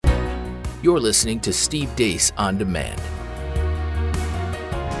You're listening to Steve Deace On Demand.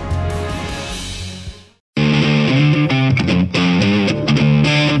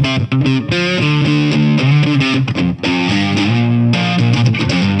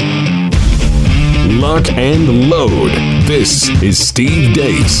 Lock and load. This is Steve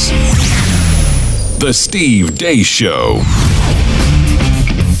Deace. The Steve Deace Show.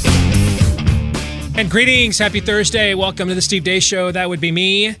 And greetings. Happy Thursday. Welcome to the Steve Deace Show. That would be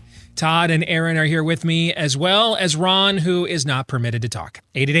me. Todd and Aaron are here with me, as well as Ron, who is not permitted to talk.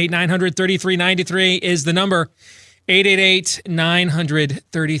 888-900-3393 is the number.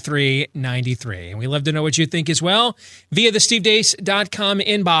 888-900-3393. And we love to know what you think as well via the stevedeace.com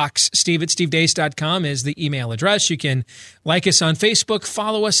inbox. Steve@stevedeace.com is the email address. You can like us on Facebook,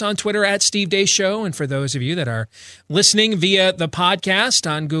 follow us on Twitter at Steve Deace Show. And for those of you that are listening via the podcast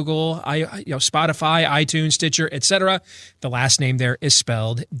on Google, Spotify, iTunes, Stitcher, etc., the last name there is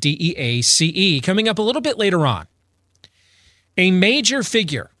spelled D-E-A-C-E. Coming up a little bit later on, a major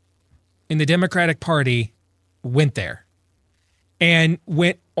figure in the Democratic Party went there and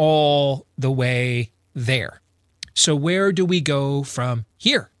went all the way there. So where do we go from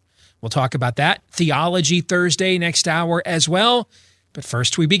here? We'll talk about that. Theology Thursday next hour as well. But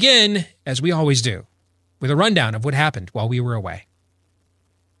first we begin, as we always do, with a rundown of what happened while we were away.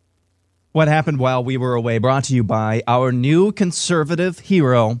 What happened while we were away, brought to you by our new conservative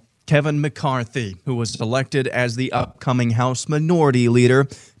hero, Kevin McCarthy, who was elected as the upcoming House Minority Leader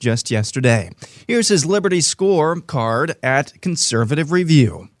just yesterday. Here's his Liberty scorecard at Conservative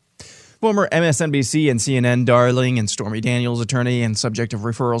Review. Former MSNBC and CNN darling and Stormy Daniels attorney and subject of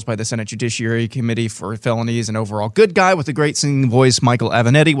referrals by the Senate Judiciary Committee for felonies and overall good guy with a great singing voice, Michael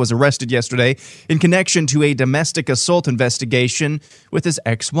Avenatti, was arrested yesterday in connection to a domestic assault investigation with his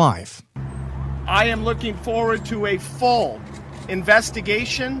ex-wife. I am looking forward to a full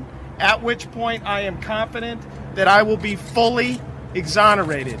investigation, at which point I am confident that I will be fully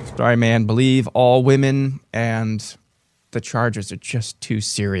exonerated. Sorry, man. Believe all women, and the charges are just too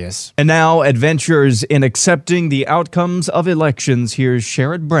serious. And now, adventures in accepting the outcomes of elections. Here's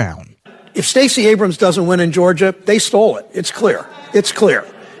Sherrod Brown. If Stacey Abrams doesn't win in Georgia, they stole it. It's clear. It's clear.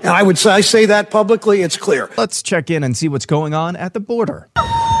 And I say that publicly. It's clear. Let's check in and see what's going on at the border.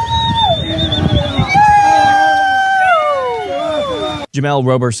 Jamel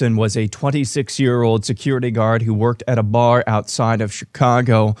Roberson was a 26-year-old security guard who worked at a bar outside of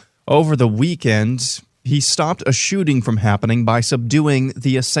Chicago. Over the weekend, he stopped a shooting from happening by subduing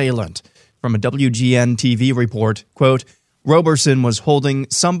the assailant. From a WGN TV report, quote, Roberson was holding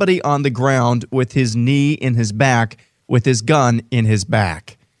somebody on the ground with his knee in his back, with his gun in his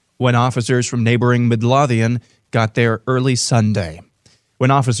back, when officers from neighboring Midlothian got there early Sunday.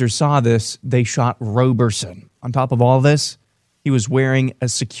 When officers saw this, they shot Roberson. On top of all this, he was wearing a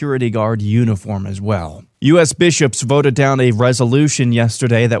security guard uniform as well. U.S. bishops voted down a resolution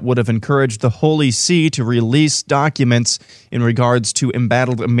yesterday that would have encouraged the Holy See to release documents in regards to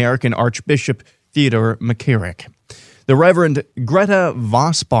embattled American Archbishop Theodore McCarrick. The Reverend Greta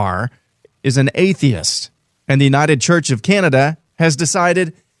Vosbar is an atheist, and the United Church of Canada has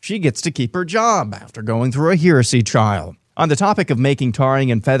decided she gets to keep her job after going through a heresy trial. On the topic of making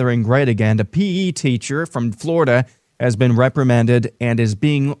tarring and feathering great again, a PE teacher from Florida has been reprimanded and is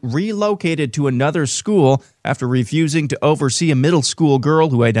being relocated to another school after refusing to oversee a middle school girl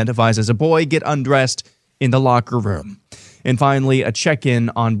who identifies as a boy get undressed in the locker room. And finally, a check-in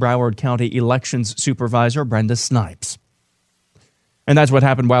on Broward County Elections Supervisor Brenda Snipes. And that's what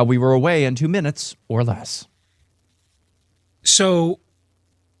happened while we were away in 2 minutes or less. So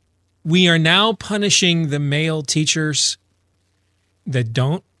we are now punishing the male teachers that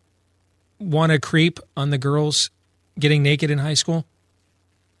don't want to creep on the girls getting naked in high school?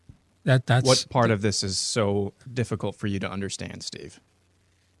 That's what part of this is so difficult for you to understand, Steve?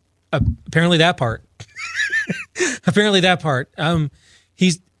 Apparently that part. Apparently that part.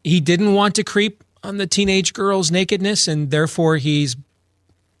 He didn't want to creep on the teenage girl's nakedness, and therefore he's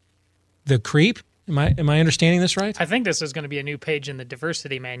the creep. Am I understanding this right? I think this is going to be a new page in the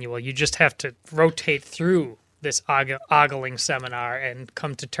diversity manual. You just have to rotate through this ogling seminar and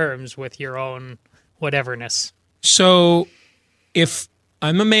come to terms with your own whateverness. So if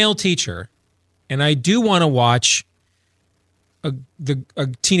I'm a male teacher and I do want to watch a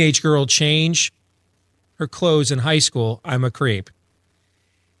teenage girl change her clothes in high school, I'm a creep.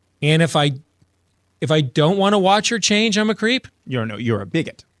 And if I don't want to watch her change, I'm a creep? You're a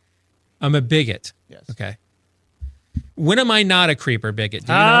bigot. I'm a bigot. Yes. Okay. When am I not a creep or bigot?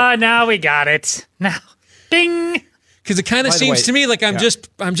 Do you know? Now we got it. Now, ding! Because it kind of By the seems way, to me like I'm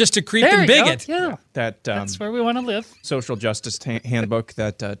just a creep and bigot. Yeah, that's where we want to live. Social justice handbook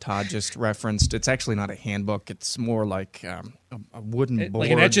that Todd just referenced. It's actually not a handbook. It's more like a wooden board.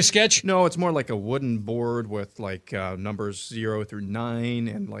 Like an Etch-a-Sketch? No, it's more like a wooden board with like numbers 0 through 9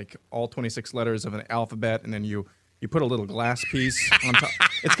 and like all 26 letters of an alphabet, and then you put a little glass piece on top.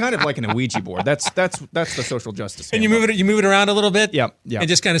 It's kind of like an Ouija board. That's the social justice. And handbook. you move it around a little bit. Yep. And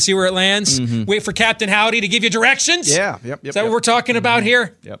just kind of see where it lands. Mm-hmm. Wait for Captain Howdy to give you directions. Yeah. Yep. Is that what we're talking about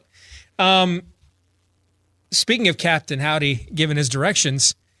here? Yep. Speaking of Captain Howdy giving his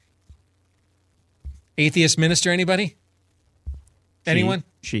directions, atheist minister, anybody? Anyone?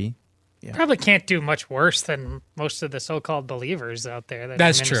 She. Yeah. Probably can't do much worse than most of the so-called believers out there that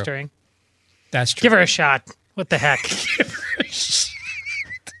That's are true. ministering. That's true. Give her a shot. What the heck?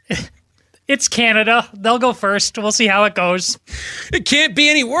 It's Canada. They'll go first. We'll see how it goes. It can't be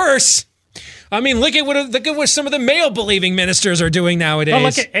any worse. I mean, look at what some of the male-believing ministers are doing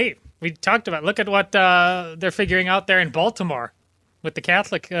nowadays. Well, we talked about. Look at what they're figuring out there in Baltimore with the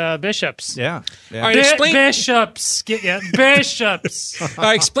Catholic bishops. Yeah. All right, explain. Bishops. Bishops.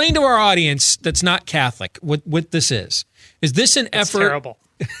 Explain to our audience that's not Catholic what this is. Is this an It's effort? terrible.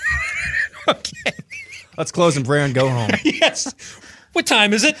 Okay. Let's close in prayer and go home. Yes. What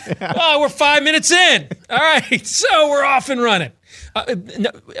time is it? Oh, we're 5 minutes in. All right, so we're off and running.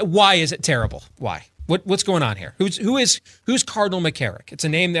 Why is it terrible? Why? What's going on here? Who's Cardinal McCarrick? It's a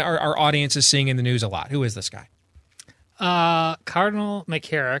name that our audience is seeing in the news a lot. Who is this guy? Cardinal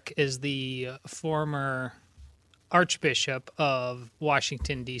McCarrick is the former Archbishop of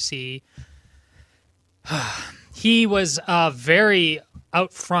Washington, D.C. He was very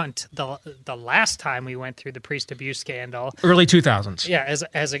out front the last time we went through the priest abuse scandal. Early 2000s. Yeah,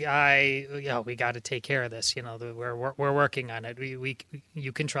 as a guy, we got to take care of this. We're working on it.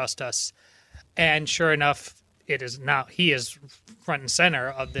 You can trust us. And sure enough, he is front and center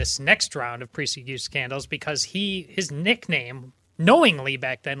of this next round of priest abuse scandals because his nickname, knowingly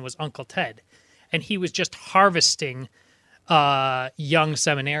back then, was Uncle Ted, and he was just harvesting young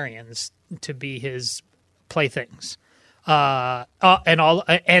seminarians to be his playthings.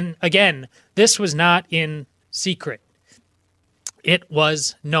 And again, this was not in secret. It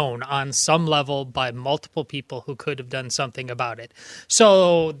was known on some level by multiple people who could have done something about it.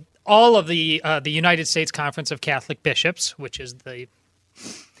 So all of the United States Conference of Catholic Bishops, which is the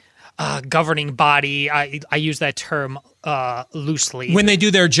governing body, I use that term loosely. When they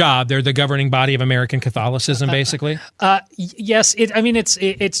do their job, they're the governing body of American Catholicism, basically. Yes,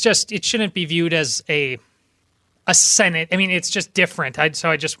 it shouldn't be viewed as a Senate. I mean, it's just different. So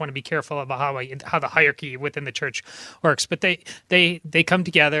I just want to be careful about how the hierarchy within the church works. But they come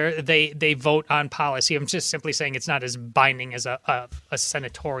together. They vote on policy. I'm just simply saying it's not as binding as a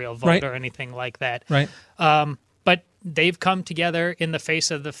senatorial vote Right. or anything like that. Right. But they've come together in the face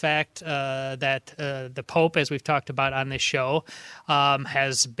of the fact that the Pope, as we've talked about on this show,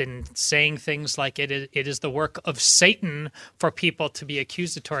 has been saying things like it is the work of Satan for people to be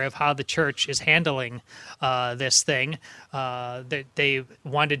accusatory of how the church is handling this thing. They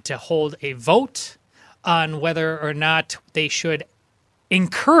wanted to hold a vote on whether or not they should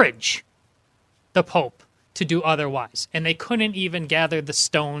encourage the Pope to do otherwise. And they couldn't even gather the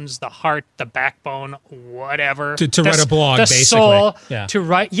stones, the heart, the backbone, whatever. To write a blog, the basically. Soul, Yeah. to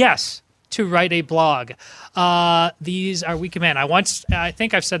write a blog. These are weak men. I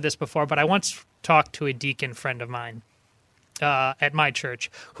think I've said this before, but I once talked to a deacon friend of mine at my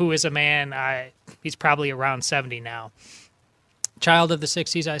church, who is a man, he's probably around 70 now, child of the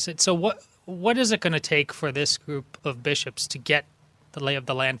 60s. I said, so what is it going to take for this group of bishops to get the lay of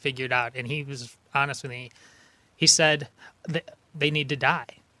the land figured out? And he was honest with me. He said they need to die.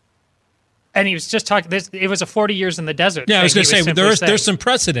 And he was just talking. It was a 40 years in the desert. Yeah, I was going to say saying. there's some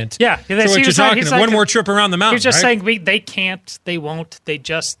precedent. Yeah, for what you're talking about. One more trip around the mountain. He was just right? saying they can't, they won't,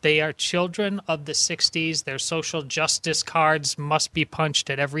 they are children of the 60s. Their social justice cards must be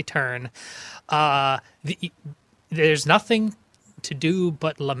punched at every turn. There's nothing to do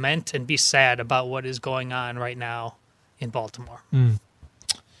but lament and be sad about what is going on right now in Baltimore.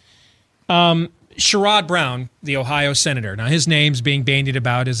 Sherrod Brown, the Ohio senator. Now, his name's being bandied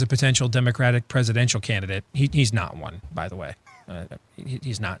about as a potential Democratic presidential candidate. He's not one, by the way.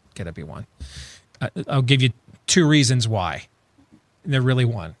 He's not going to be one. I'll give you two reasons why. They're really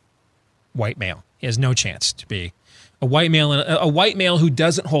one. White male. He has no chance to be a white male who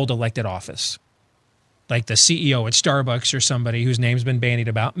doesn't hold elected office. Like the CEO at Starbucks or somebody whose name's been bandied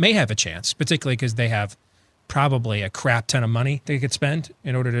about may have a chance, particularly because they have probably a crap ton of money they could spend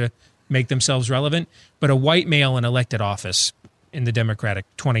in order to make themselves relevant. But a white male in elected office in the Democratic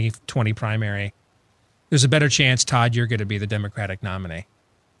 2020 primary, there's a better chance, Todd, you're going to be the Democratic nominee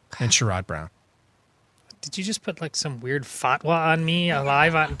than Sherrod Brown. Did you just put like some weird fatwa on me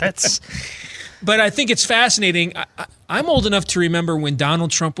live on that's? But I think it's fascinating. I'm old enough to remember when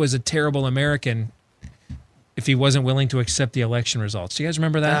Donald Trump was a terrible American if he wasn't willing to accept the election results. Do you guys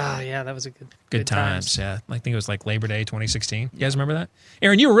remember that? Oh, yeah, that was a good times. Yeah, I think it was like Labor Day 2016. You guys remember that?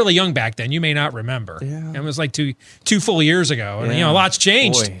 Aaron, you were really young back then. You may not remember. Yeah. It was like two full years ago. And, a lot's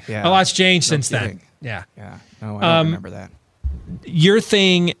changed. Boy, yeah. A lot's changed since kidding. then. Yeah. Yeah. No, I don't remember that. Your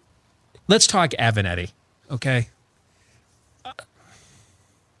thing, let's talk Avenatti, okay?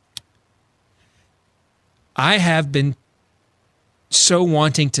 I have been so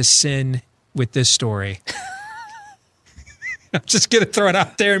wanting to sin with this story. I'm just going to throw it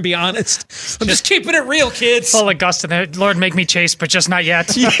out there and be honest. I'm just keeping it real, kids. Full Augustine, Lord, make me chaste, but just not yet.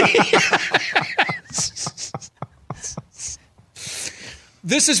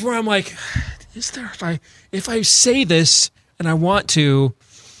 This is where I'm like, is there, if I say this and I want to,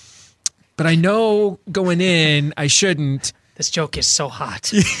 but I know going in I shouldn't. This joke is so hot.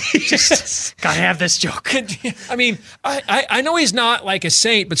 Just gotta have this joke. I mean, I know he's not like a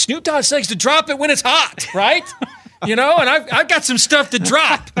saint, but Snoop Dogg likes to drop it when it's hot, right? And I've got some stuff to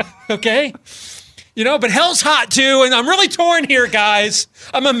drop, okay? But hell's hot too, and I'm really torn here, guys.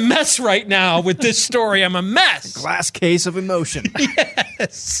 I'm a mess right now with this story. I'm a mess. Glass case of emotion.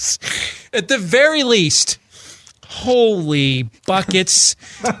 Yes. At the very least, holy buckets,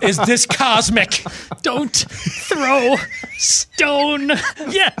 is this cosmic? Don't throw stone.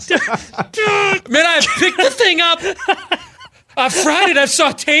 Yes. Man, I've picked the thing up. I've fried it, I've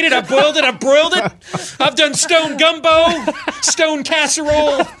sauteed it, I've boiled it, I've broiled it. I've done stone gumbo, stone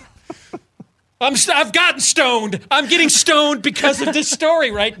casserole. I've gotten stoned. I'm getting stoned because of this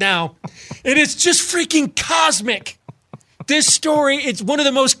story right now. It is just freaking cosmic. This story, it's one of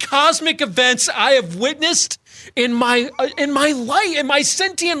the most cosmic events I have witnessed in my life, in my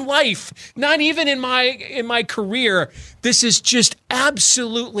sentient life, not even in my career. This is just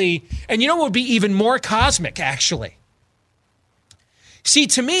absolutely, and you know what would be even more cosmic, actually? See,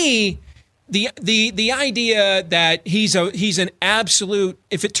 to me, the idea that he's an absolute,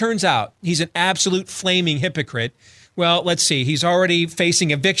 if it turns out he's an absolute flaming hypocrite, well, let's see. He's already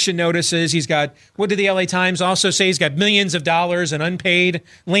facing eviction notices. He's got, what did the LA Times also say? He's got millions of dollars in unpaid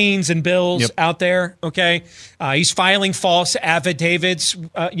liens and bills out there. Okay. He's filing false affidavits.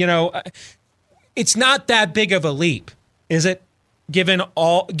 It's not that big of a leap, is it? Given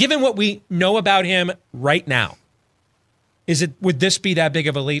what we know about him right now, would this be that big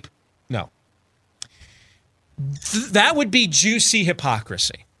of a leap? No. That would be juicy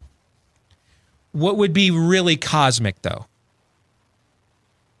hypocrisy. What would be really cosmic, though?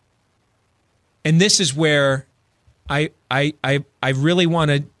 And this is where I really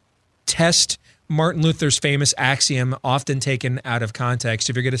want to test Martin Luther's famous axiom, often taken out of context.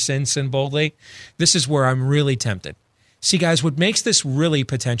 If you're going to sin, sin boldly. This is where I'm really tempted. See, guys, what makes this really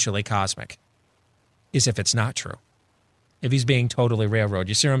potentially cosmic is if it's not true. If he's being totally railroaded.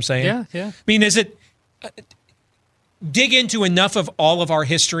 You see what I'm saying? Yeah. I mean, is it... dig into enough of all of our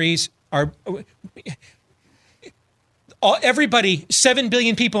histories. Everybody, 7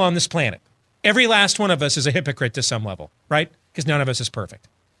 billion people on this planet, every last one of us is a hypocrite to some level, right? Because none of us is perfect.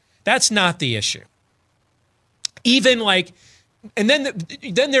 That's not the issue. Even like, and then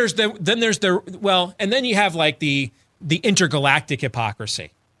you have like the intergalactic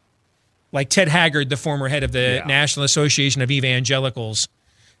hypocrisy. Like Ted Haggard, the former head of the National Association of Evangelicals,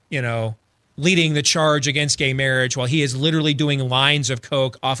 leading the charge against gay marriage while he is literally doing lines of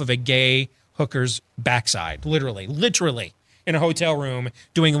coke off of a gay hooker's backside. Literally in a hotel room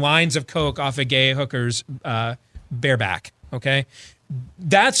doing lines of coke off a gay hooker's bareback. Okay.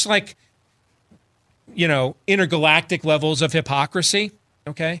 That's like, intergalactic levels of hypocrisy.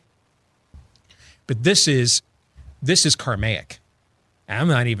 Okay. But this is karmaic. I'm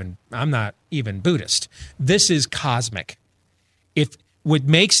not even Buddhist. This is cosmic. What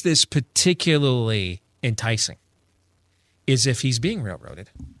makes this particularly enticing is if he's being railroaded.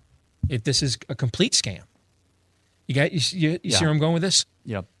 If this is a complete scam. You see where I'm going with this?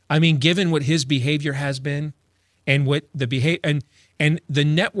 Yep. I mean, given what his behavior has been and what the behavior and the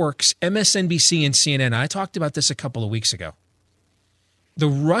networks, MSNBC and CNN, I talked about this a couple of weeks ago. The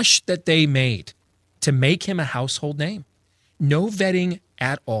rush that they made to make him a household name. No vetting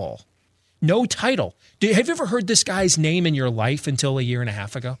at all. No title. Have you ever heard this guy's name in your life until a year and a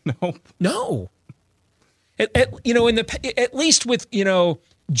half ago? No. At least with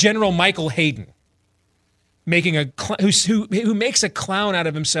General Michael Hayden making who makes a clown out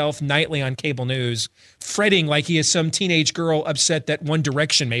of himself nightly on cable news, fretting like he is some teenage girl upset that One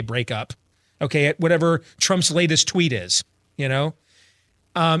Direction may break up. okay, at whatever Trump's latest tweet is, you know?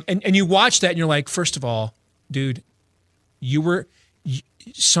 And you watch that and you're like, first of all, dude, you were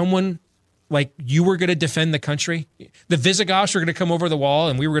going to defend the country. The Visigoths were going to come over the wall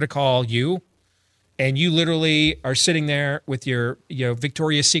and we were going to call you. And you literally are sitting there with your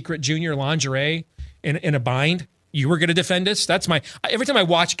Victoria's Secret Junior lingerie in a bind. You were going to defend us? Every time I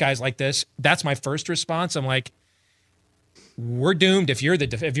watch guys like this, that's my first response. I'm like, we're doomed if you're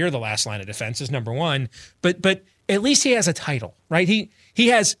the last line of defense is number one. But at least he has a title, right? He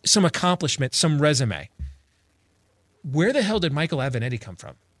has some accomplishment, some resume. Where the hell did Michael Avenatti come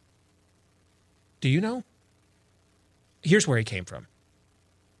from? Do you know? Here's where he came from.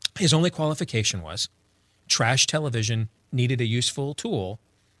 His only qualification was trash television needed a useful tool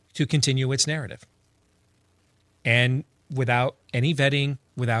to continue its narrative. And without any vetting,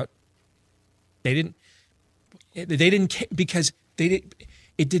 it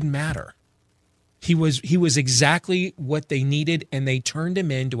didn't matter. He was exactly what they needed, and they turned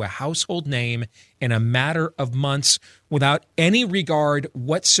him into a household name in a matter of months without any regard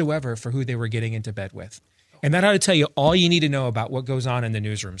whatsoever for who they were getting into bed with. And that ought to tell you all you need to know about what goes on in the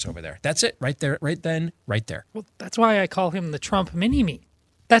newsrooms over there. That's it, right there, right then, right there. Well, that's why I call him the Trump mini-me.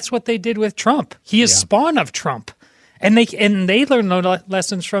 That's what they did with Trump. He is spawn of Trump. And they learned no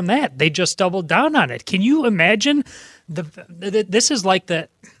lessons from that. They just doubled down on it. Can you imagine? This is like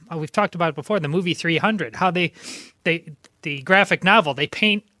we've talked about it before, the movie 300, how the graphic novel, they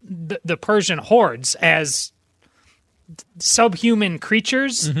paint the Persian hordes as subhuman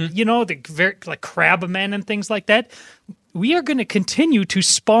creatures, like crab men and things like that. We are going to continue to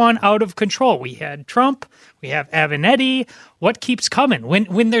spawn out of control. We had Trump, we have Avenatti. What keeps coming?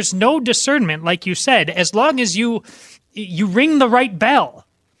 When there's no discernment, like you said, as long as you ring the right bell.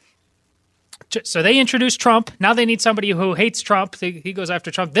 So they introduced Trump. Now they need somebody who hates Trump. He goes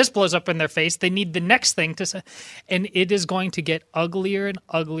after Trump. This blows up in their face. They need the next thing to say. And it is going to get uglier and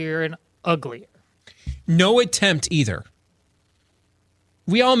uglier and uglier. No attempt either.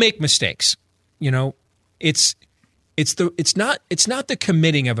 We all make mistakes. It's not the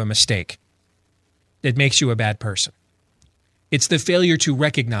committing of a mistake that makes you a bad person. It's the failure to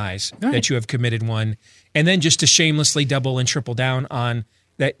recognize that you have committed one, and then just to shamelessly double and triple down on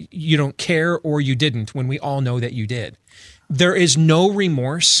that you don't care or you didn't when we all know that you did. There is no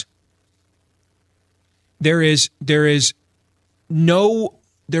remorse. There is no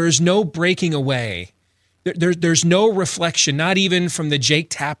breaking away. There's no reflection, not even from the Jake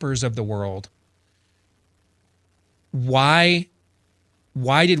Tappers of the world. Why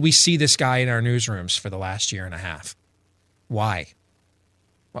did we see this guy in our newsrooms for the last year and a half? Why?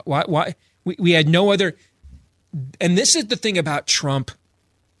 We had no other. And this is the thing about Trump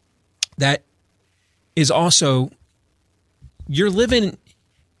that is also, you're living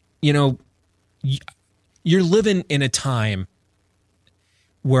in a time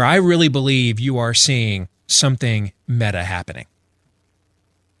where I really believe you are seeing something meta happening.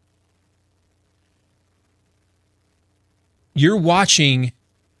 You're watching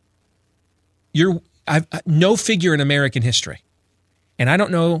no figure in American history, and I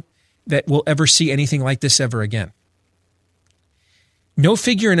don't know that we'll ever see anything like this ever again. No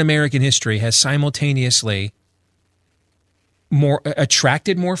figure in American history has simultaneously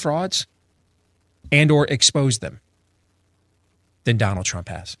attracted more frauds and or exposed them than Donald Trump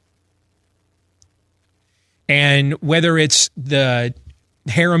has. And whether it's the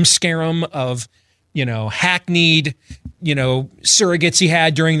harem scarum of, hackneyed, surrogates he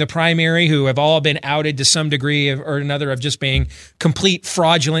had during the primary who have all been outed to some degree or another of just being complete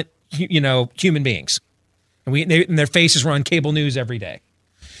fraudulent, human beings. And their faces were on cable news every day.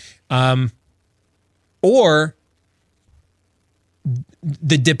 Or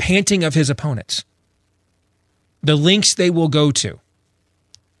the depanting of his opponents. The lengths they will go to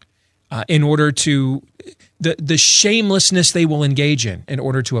in order to, the shamelessness they will engage in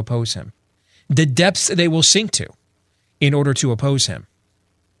order to oppose him. The depths they will sink to in order to oppose him.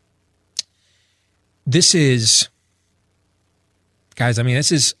 This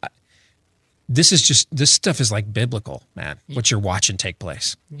stuff is like biblical, man, what you're watching take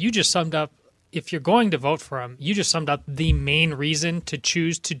place. You just summed up, if you're going to vote for him, you just summed up the main reason to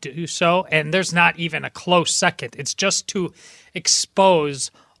choose to do so, and there's not even a close second. It's just to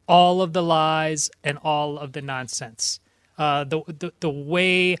expose all of the lies and all of the nonsense. The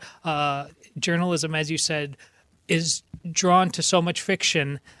way journalism, as you said, is drawn to so much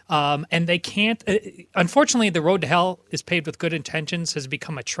fiction, and they can't. Unfortunately, the road to hell is paved with good intentions has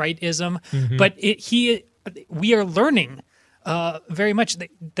become a trite-ism. Mm-hmm. But we are learning very much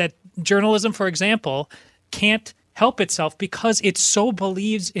that journalism, for example, can't help itself because it so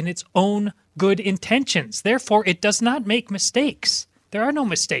believes in its own good intentions. Therefore, it does not make mistakes. There are no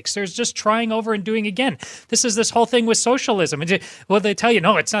mistakes. There's just trying over and doing again. This is this whole thing with socialism. Well, they tell you,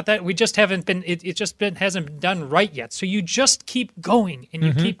 no, it's not that. We just haven't been, hasn't been done right yet. So you just keep going and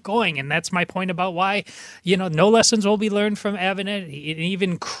you keep going. And that's my point about why, no lessons will be learned from Avenett. An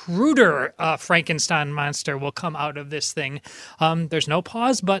even cruder Frankenstein monster will come out of this thing. There's no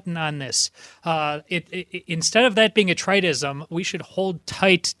pause button on this. Instead of that being a tritism, we should hold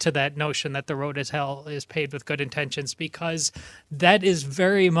tight to that notion that the road to hell is paved with good intentions, because that is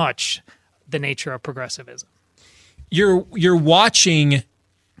very much the nature of progressivism. You're watching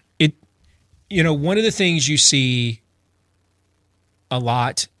it. One of the things you see a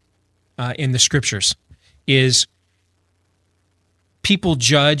lot in the scriptures is people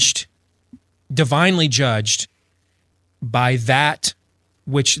divinely judged by that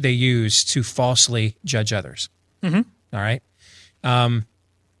which they use to falsely judge others. Mm-hmm. All right.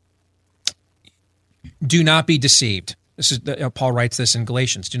 Do not be deceived. This is Paul writes this in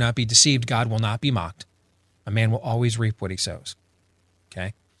Galatians. Do not be deceived. God will not be mocked. A man will always reap what he sows.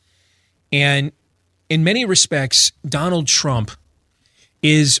 Okay? And in many respects, Donald Trump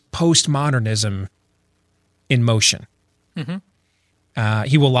is postmodernism in motion. Mm-hmm.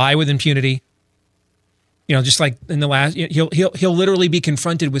 He will lie with impunity. Just like in the last, he'll literally be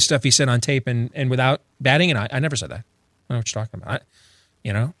confronted with stuff he said on tape and without batting an eye. I never said that. I don't know what you're talking about.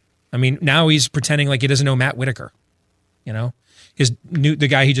 Now he's pretending like he doesn't know Matt Whitaker. The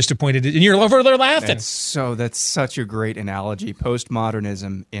guy he just appointed, and you're over there laughing. That's such a great analogy.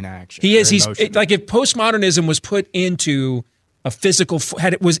 Postmodernism in action. He's like, if postmodernism was put into a physical,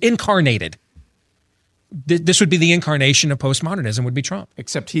 was incarnated, this would be the incarnation of postmodernism, would be Trump.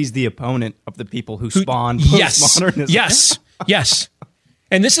 Except he's the opponent of the people who spawned postmodernism. Yes.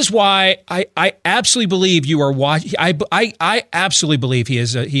 And this is why I absolutely believe you are watching. I absolutely believe he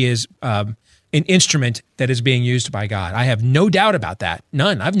is an instrument that is being used by God. I have no doubt about that.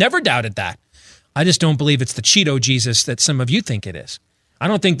 None. I've never doubted that. I just don't believe it's the Cheeto Jesus that some of you think it is. I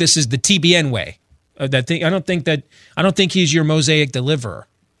don't think this is the TBN way of that thing. I don't think he's your Mosaic deliverer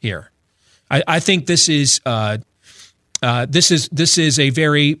here. I think this is a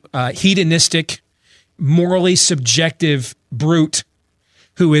very hedonistic, morally subjective brute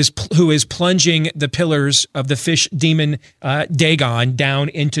who is plunging the pillars of the fish demon Dagon down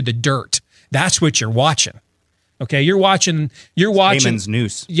into the dirt. That's what you're watching. Okay, you're watching Haman's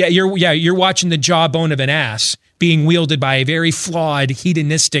noose. Yeah, you're watching the jawbone of an ass being wielded by a very flawed,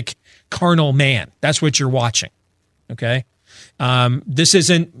 hedonistic, carnal man. That's what you're watching. Okay, this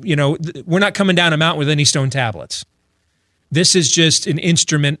isn't. We're not coming down a mountain with any stone tablets. This is just an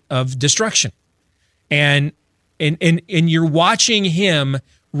instrument of destruction, and you're watching him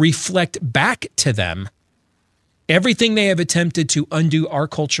reflect back to them everything they have attempted to undo our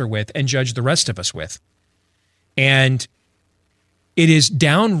culture with and judge the rest of us with. And it is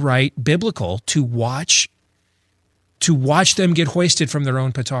downright biblical to watch them get hoisted from their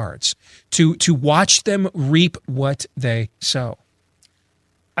own petards, to watch them reap what they sow.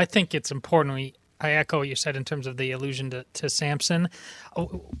 I think it's important. I echo what you said in terms of the allusion to Samson.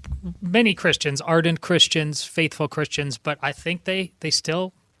 Many Christians, ardent Christians, faithful Christians, but I think they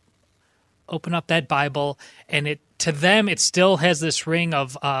still open up that Bible, and to them it still has this ring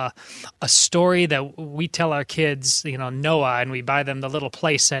of a story that we tell our kids, Noah, and we buy them the little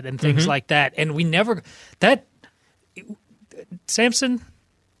play set and things like that. And we never Samson,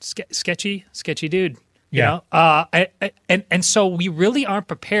 sketchy dude. And so we really aren't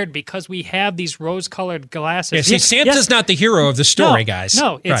prepared because we have these rose-colored glasses. Yeah, Samson's not the hero of the story, guys.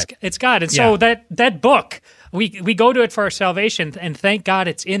 No, it's God. And so that book, we go to it for our salvation, and thank God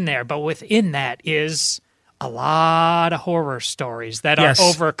it's in there. But within that is a lot of horror stories that are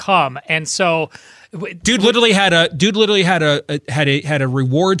overcome. And so, dude literally had a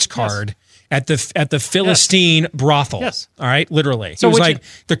rewards card. At the Philistine brothel. Yes. All right, literally. So it was like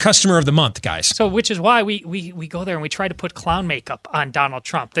the customer of the month, guys. So which is why we go there and we try to put clown makeup on Donald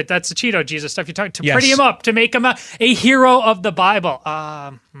Trump. That's the Cheeto Jesus stuff. You talk to pretty him up, to make him a hero of the Bible.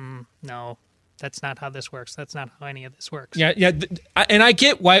 No, that's not how this works. That's not how any of this works. Yeah. And I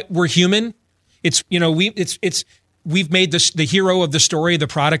get why we're human. It's we've made the hero of the story the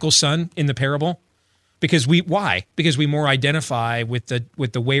prodigal son in the parable. Because we more identify with the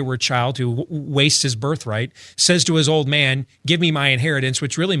wayward child who wastes his birthright, says to his old man, "Give me my inheritance,"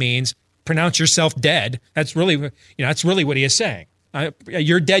 which really means pronounce yourself dead. That's really what he is saying.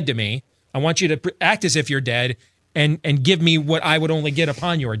 You're dead to me. I want you to act as if you're dead. and give me what I would only get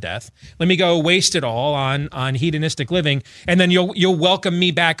upon your death. Let me go waste it all on hedonistic living, and then you'll welcome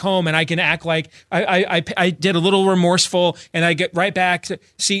me back home, and I can act like I did a little remorseful, and I get right back to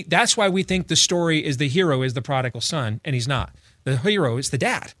see. That's why we think the story is the hero is the prodigal son, and he's not. The hero is the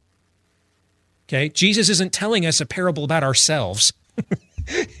dad. Okay, Jesus isn't telling us a parable about ourselves.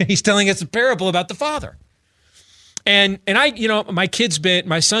 He's telling us a parable about the Father. And I,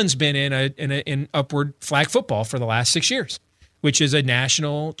 my son's been in Upward Flag Football for the last 6 years, which is a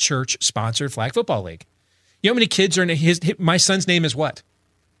national church-sponsored flag football league. You know how many kids are in my son's name is what?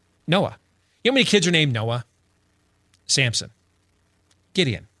 Noah. You know how many kids are named Noah? Samson.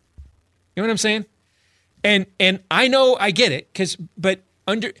 Gideon. You know what I'm saying? And I know I get it,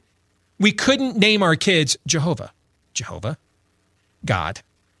 we couldn't name our kids Jehovah, God.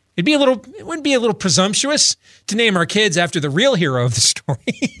 It wouldn't be a little presumptuous to name our kids after the real hero of the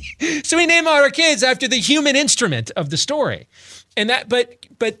story. So we name our kids after the human instrument of the story. And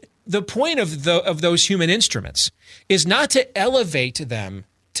but the point of those human instruments is not to elevate them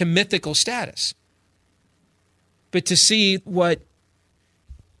to mythical status, but to see what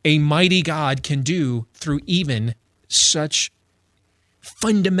a mighty God can do through even such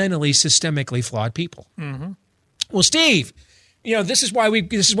fundamentally systemically flawed people. Mm-hmm. Well, Steve, this is why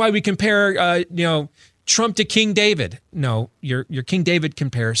we compare Trump to King David. No, your King David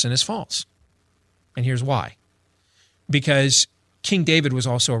comparison is false. And here's why. Because King David was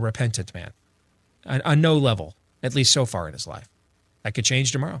also a repentant man on no level, at least so far in his life. That could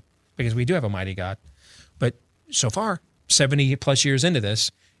change tomorrow because we do have a mighty God. But so far, 70 plus years into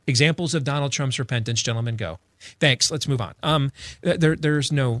this, examples of Donald Trump's repentance, gentlemen, go. Thanks. Let's move on. There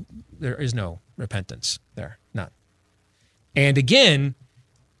is no repentance there. None. And again,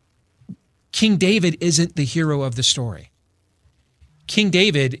 King David isn't the hero of the story. King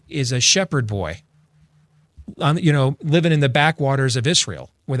David is a shepherd boy, living in the backwaters of Israel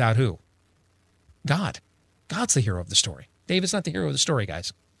without who? God. God's the hero of the story. David's not the hero of the story,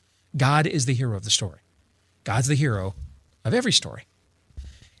 guys. God is the hero of the story. God's the hero of every story.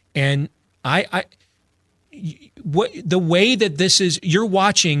 And the way that this is, you're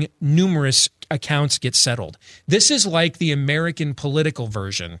watching numerous accounts get settled. This is like the American political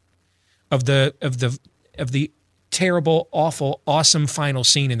version of the terrible, awful, awesome final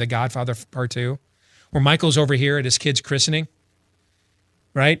scene in The Godfather Part 2, where Michael's over here at his kid's christening,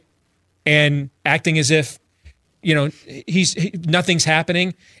 right? And acting as if, nothing's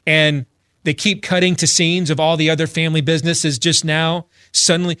happening, and they keep cutting to scenes of all the other family businesses just now.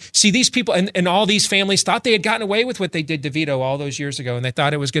 Suddenly, see these people and all these families thought they had gotten away with what they did to Vito all those years ago, and they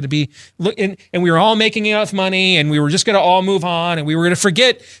thought it was going to be, and we were all making enough money, and we were just going to all move on, and we were going to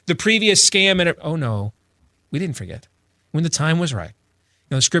forget the previous scam. And oh no, we didn't forget. When the time was right,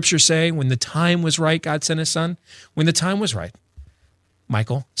 the scriptures say, when the time was right, God sent His Son. When the time was right,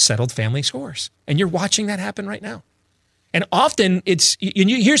 Michael settled family scores, and you're watching that happen right now. And often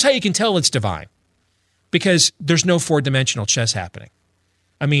here's how you can tell it's divine, because there's no four-dimensional chess happening.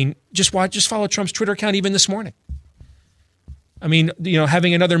 I mean, just follow Trump's Twitter account even this morning. I mean,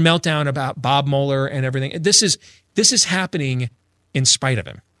 having another meltdown about Bob Mueller and everything. This is happening in spite of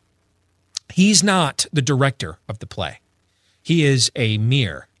him. He's not the director of the play. He is a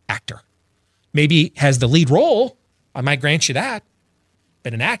mere actor. Maybe has the lead role. I might grant you that.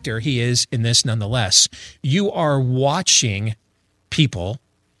 But an actor, he is in this nonetheless. You are watching people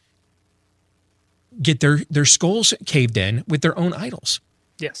get their skulls caved in with their own idols.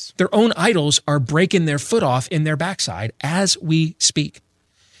 Yes. Their own idols are breaking their foot off in their backside as we speak.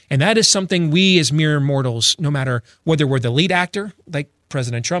 And that is something we as mere mortals, no matter whether we're the lead actor, like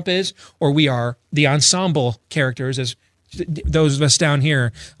President Trump is, or we are the ensemble characters, as those of us down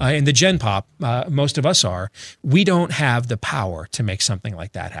here in the Gen Pop, most of us are, we don't have the power to make something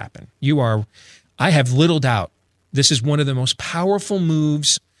like that happen. I have little doubt, this is one of the most powerful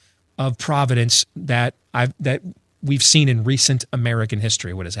moves of providence that we've seen in recent American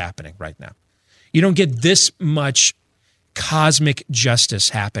history, what is happening right now. You don't get this much cosmic justice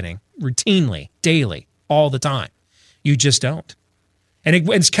happening routinely, daily, all the time. You just don't. And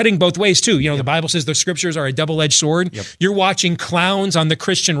it's cutting both ways, too. The Bible says the scriptures are a double-edged sword. Yep. You're watching clowns on the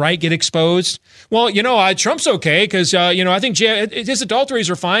Christian right get exposed. Well, Trump's okay because, I think his adulteries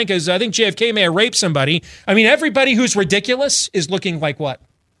are fine because I think JFK may have raped somebody. I mean, everybody who's ridiculous is looking like what?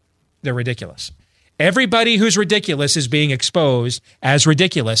 They're ridiculous. Everybody who's ridiculous is being exposed as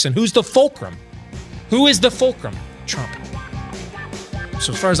ridiculous. And who's the fulcrum? Who is the fulcrum? Trump.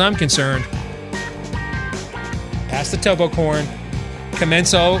 So as far as I'm concerned, pass the Tobo corn.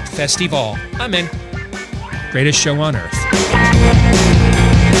 Commenzo Festival. I'm in. Greatest show on earth.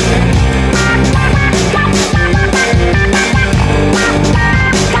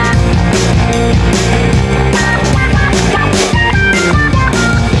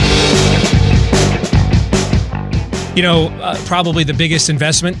 Probably the biggest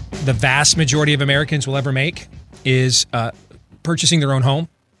investment the vast majority of Americans will ever make is purchasing their own home.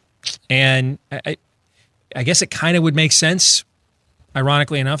 And I guess it kind of would make sense,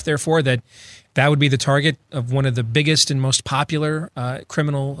 ironically enough, therefore, that would be the target of one of the biggest and most popular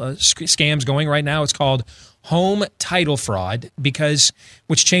criminal scams going right now. It's called home title fraud, because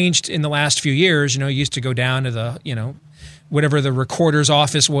what's changed in the last few years, you used to go down to the, whatever the recorder's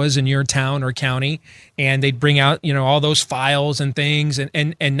office was in your town or county, and they'd bring out, all those files and things.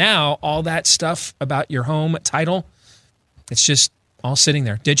 And now all that stuff about your home title, it's just all sitting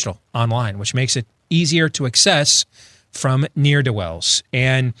there, digital, online, which makes it easier to access from ne'er-do-wells.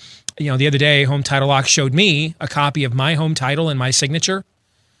 And, the other day, Home Title Lock showed me a copy of my home title and my signature,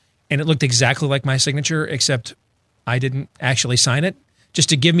 and it looked exactly like my signature, except I didn't actually sign it, just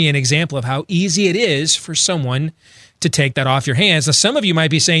to give me an example of how easy it is for someone to take that off your hands. Now, some of you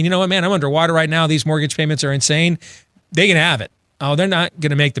might be saying, you know what, man, I'm underwater right now. These mortgage payments are insane. They can have it. Oh, they're not going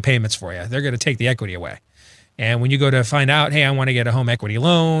to make the payments for you. They're going to take the equity away. And when you go to find out, hey, I want to get a home equity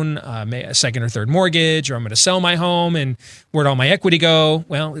loan, a second or third mortgage, or I'm going to sell my home, and where'd all my equity go?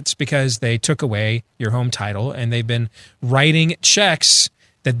 Well, it's because they took away your home title, and they've been writing checks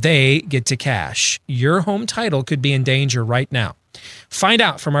that they get to cash. Your home title could be in danger right now. Find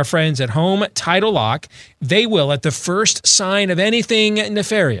out from our friends at Home Title Lock. They will, at the first sign of anything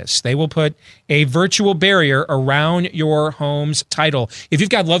nefarious, they will put a virtual barrier around your home's title. If you've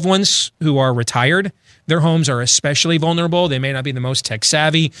got loved ones who are retired, their homes are especially vulnerable. They may not be the most tech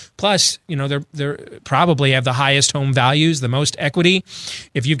savvy. Plus, they're probably have the highest home values, the most equity.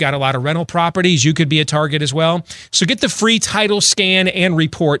 If you've got a lot of rental properties, you could be a target as well. So get the free title scan and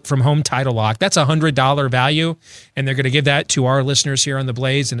report from Home Title Lock. That's a $100 value, and they're going to give that to our listeners here on the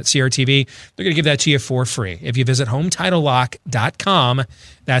Blaze and at CRTV. They're going to give that to you for free if you visit HometitleLock.com.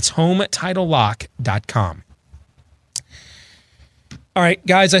 That's HometitleLock.com. All right,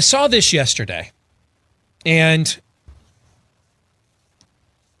 guys, I saw this yesterday. And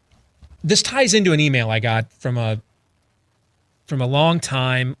this ties into an email I got from a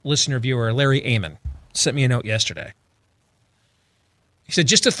longtime listener viewer, Larry Amon. Sent me a note yesterday. He said,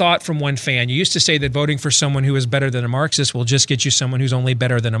 just a thought from one fan. You used to say that voting for someone who is better than a Marxist will just get you someone who's only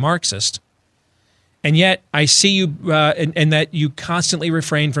better than a Marxist. And yet I see you, and that you constantly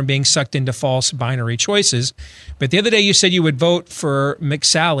refrain from being sucked into false binary choices. But the other day you said you would vote for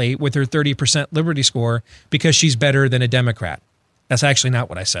McSally with her 30% Liberty score because she's better than a Democrat. That's actually not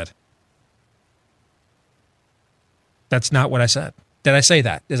what I said. That's not what I said. Did I say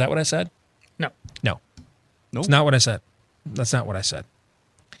that? Is that what I said? No. No. It's not what I said. That's not what I said.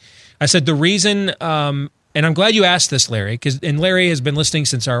 I said the reason... and I'm glad you asked this, Larry, and Larry has been listening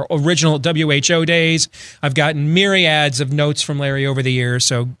since our original WHO days. I've gotten myriads of notes from Larry over the years,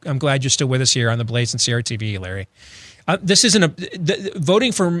 so I'm glad you're still with us here on the Blaze and CRTV, Larry. This isn't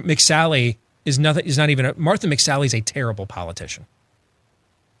voting for McSally is nothing. Is not even Martha McSally is a terrible politician.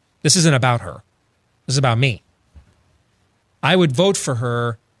 This isn't about her. This is about me. I would vote for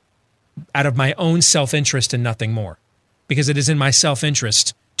her out of my own self-interest and nothing more, because it is in my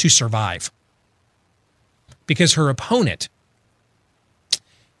self-interest to survive. Because her opponent,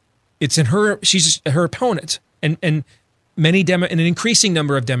 she's her opponent, and an increasing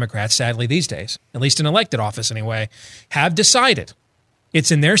number of Democrats, sadly these days, at least in elected office anyway, have decided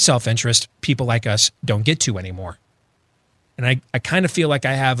it's in their self-interest people like us don't get to anymore. And I kind of feel like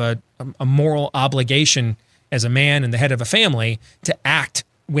I have a moral obligation as a man and the head of a family to act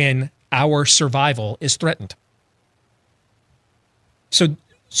when our survival is threatened. So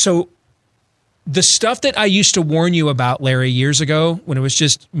the stuff that I used to warn you about, Larry, years ago, when it was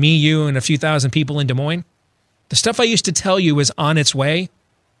just me, you, and a few thousand people in Des Moines, the stuff I used to tell you is on its way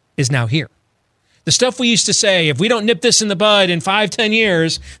is now here. The stuff we used to say, if we don't nip this in the bud in 5-10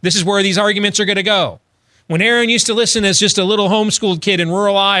 years, this is where these arguments are going to go. When Aaron used to listen as just a little homeschooled kid in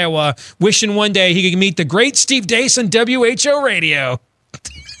rural Iowa, wishing one day he could meet the great Steve Deace on WHO radio.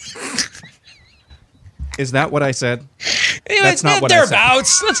 Is that what I said? Anyway, that's not what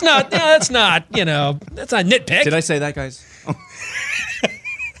thereabouts. That's not that's not nitpick. Did I say that, guys?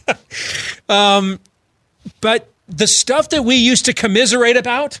 But the stuff that we used to commiserate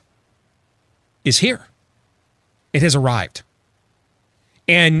about is here. It has arrived.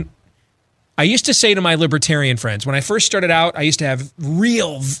 And I used to say to my libertarian friends, when I first started out, I used to have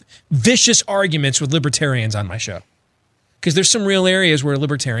real vicious arguments with libertarians on my show. Because there's some real areas where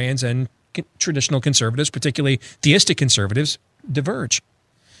libertarians and traditional conservatives, particularly theistic conservatives, diverge.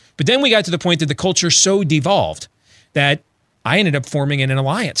 But then we got to the point that the culture so devolved that I ended up forming an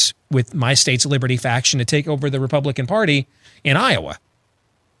alliance with my state's Liberty faction to take over the Republican Party in Iowa.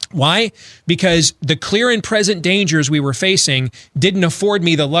 Why? Because the clear and present dangers we were facing didn't afford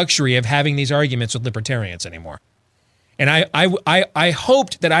me the luxury of having these arguments with libertarians anymore. And I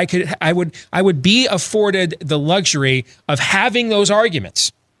hoped that I would be afforded the luxury of having those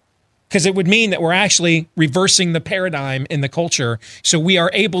arguments, because it would mean that we're actually reversing the paradigm in the culture. So we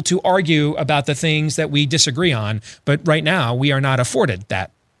are able to argue about the things that we disagree on. But right now, we are not afforded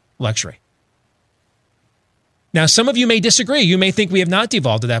that luxury. Now, some of you may disagree. You may think we have not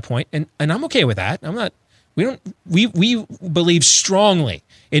devolved to that point, and I'm okay with that. We believe strongly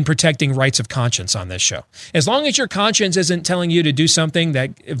in protecting rights of conscience on this show. As long as your conscience isn't telling you to do something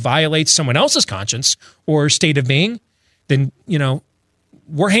that violates someone else's conscience or state of being, then,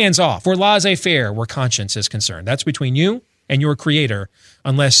 we're hands off. We're laissez-faire where conscience is concerned. That's between you and your creator.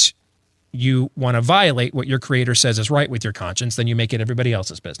 Unless you want to violate what your creator says is right with your conscience, then you make it everybody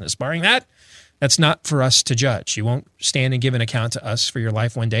else's business. Barring that, that's not for us to judge. You won't stand and give an account to us for your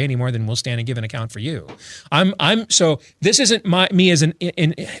life one day any more than we'll stand and give an account for you. So this isn't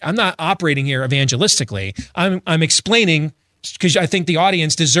I'm not operating here evangelistically. I'm explaining, because I think the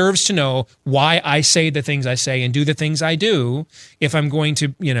audience deserves to know why I say the things I say and do the things I do. If I'm going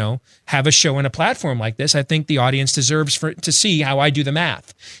to, have a show and a platform like this, I think the audience deserves to see how I do the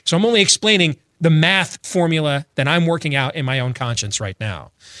math. So I'm only explaining the math formula that I'm working out in my own conscience right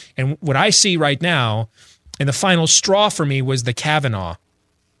now. And what I see right now, and the final straw for me, was the Kavanaugh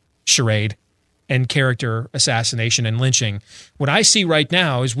charade and character assassination and lynching. What I see right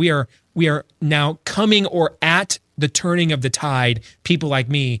now is we are now coming or at the turning of the tide people like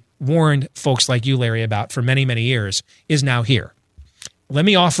me warned folks like you, Larry, about for many, many years, is now here. Let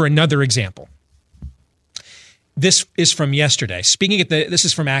me offer another example. This is from yesterday. This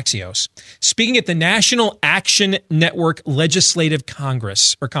is from Axios. Speaking at the National Action Network Legislative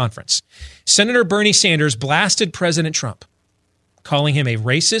Conference, Senator Bernie Sanders blasted President Trump, calling him a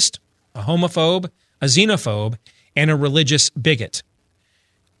racist, a homophobe, a xenophobe, and a religious bigot.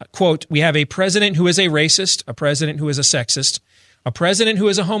 Quote, "We have a president who is a racist, a president who is a sexist, a president who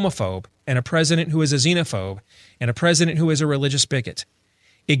is a homophobe, and a president who is a xenophobe, and a president who is a religious bigot.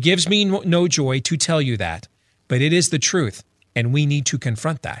 It gives me no joy to tell you that, but it is the truth, and we need to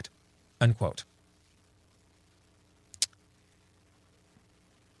confront that," unquote.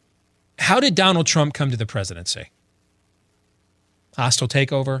 How did Donald Trump come to the presidency? Hostile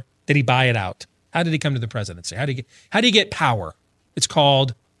takeover? Did he buy it out? How did he come to the presidency? How did he get power? It's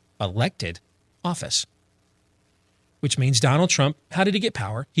called elected office, which means Donald Trump, how did he get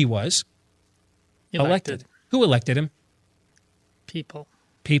power? He was elected. Who elected him? People.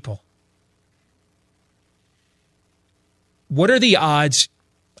 What are the odds?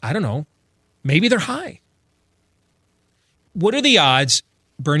 I don't know. Maybe they're high. What are the odds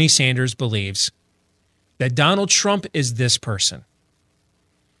Bernie Sanders believes that Donald Trump is this person,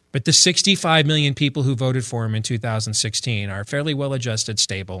 but the 65 million people who voted for him in 2016 are fairly well-adjusted,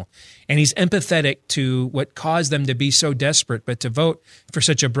 stable, and he's empathetic to what caused them to be so desperate, but to vote for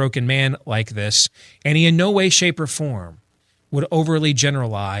such a broken man like this, and he in no way, shape, or form would overly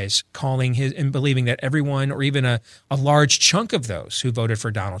generalize, calling his and believing that everyone, or even a large chunk of those who voted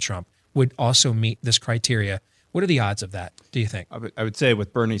for Donald Trump, would also meet this criteria. What are the odds of that, do you think? I would say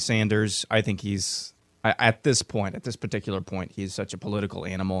with Bernie Sanders, I think he's, at this particular point, he's such a political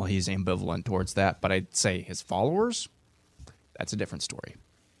animal, he's ambivalent towards that. But I'd say his followers, that's a different story.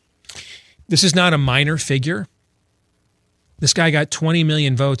 This is not a minor figure. This guy got 20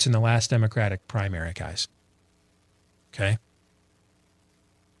 million votes in the last Democratic primary, guys. Okay?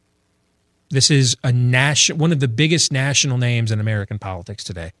 This is one of the biggest national names in American politics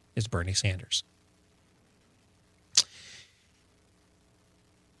today is Bernie Sanders.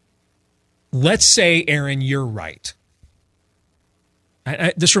 Let's say, Aaron, you're right.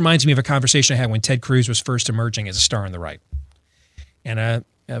 This reminds me of a conversation I had when Ted Cruz was first emerging as a star on the right. And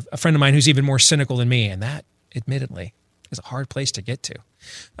a friend of mine who's even more cynical than me, and that, admittedly, is a hard place to get to.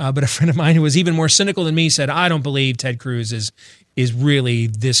 But a friend of mine who was even more cynical than me said, I don't believe Ted Cruz is really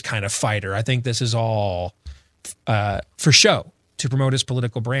this kind of fighter. I think this is all for show to promote his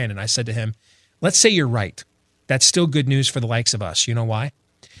political brand. And I said to him, let's say you're right. That's still good news for the likes of us. You know why?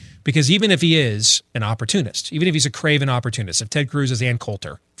 Because even if he is an opportunist, even if he's a craven opportunist, if Ted Cruz is Ann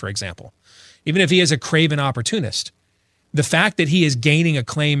Coulter, for example, even if he is a craven opportunist, the fact that he is gaining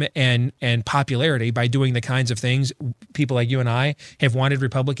acclaim and popularity by doing the kinds of things people like you and I have wanted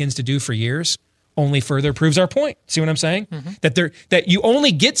Republicans to do for years only further proves our point. See what I'm saying? Mm-hmm. That you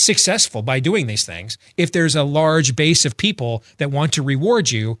only get successful by doing these things if there's a large base of people that want to reward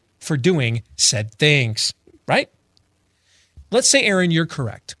you for doing said things, right? Let's say, Aaron, you're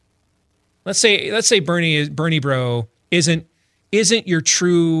correct. Let's say Bernie Bro isn't isn't your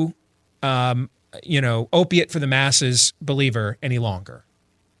true, opiate for the masses believer any longer.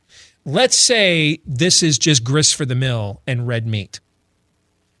 Let's say this is just grist for the mill and red meat.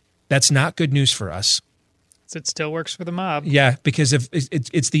 That's not good news for us. It still works for the mob. Yeah, because if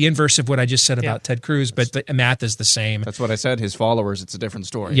it's the inverse of what I just said about Ted Cruz, but the math is the same. That's what I said. His followers, it's a different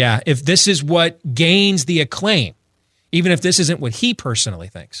story. Yeah, if this is what gains the acclaim, even if this isn't what he personally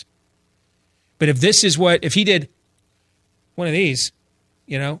thinks. But if he did one of these,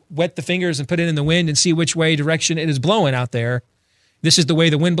 wet the fingers and put it in the wind and see which direction it is blowing out there, this is the way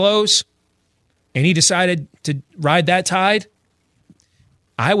the wind blows, and he decided to ride that tide,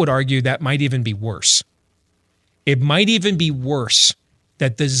 I would argue that might even be worse. It might even be worse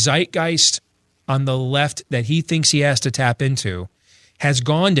that the zeitgeist on the left that he thinks he has to tap into has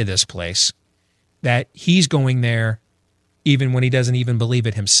gone to this place, that he's going there even when he doesn't even believe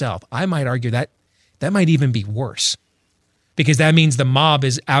it himself. I might argue that might even be worse, because that means the mob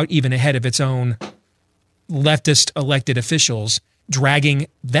is out even ahead of its own leftist elected officials, dragging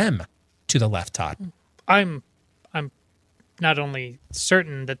them to the left, Todd. I'm not only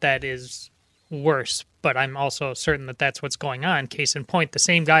certain that is worse, but I'm also certain that that's what's going on. Case in point, the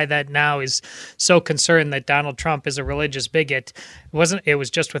same guy that now is so concerned that Donald Trump is a religious bigot, it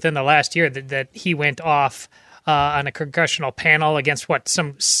was just within the last year that he went off on a congressional panel against what's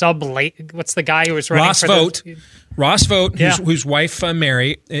the guy who was running Ross Vogt, whose wife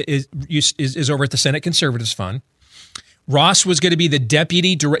Mary is over at the Senate Conservatives Fund. Ross was going to be the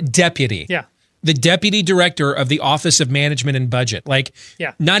deputy director of the Office of Management and Budget.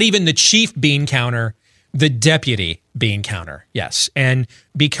 Not even the chief bean counter, the deputy bean counter. Yes. And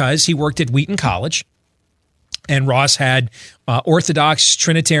because he worked at Wheaton College, and Ross had Orthodox,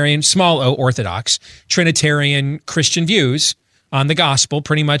 Trinitarian, small o Orthodox, Trinitarian Christian views on the gospel,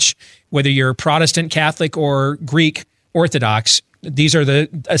 pretty much whether you're Protestant, Catholic, or Greek Orthodox, these are the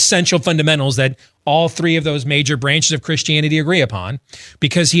essential fundamentals that all three of those major branches of Christianity agree upon.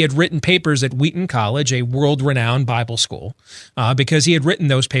 Because he had written papers at Wheaton College, a world-renowned Bible school, because he had written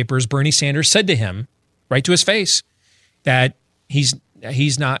those papers, Bernie Sanders said to him, right to his face, that he's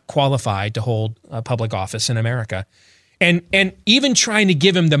not qualified to hold a public office in America. And even trying to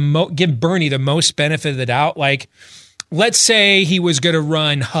give Bernie the most benefit of the doubt, like, let's say he was going to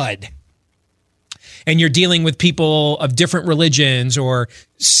run HUD, and you're dealing with people of different religions or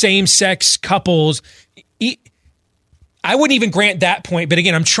same-sex couples. I wouldn't even grant that point. But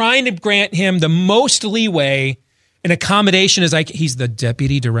again, I'm trying to grant him the most leeway and accommodation as he's the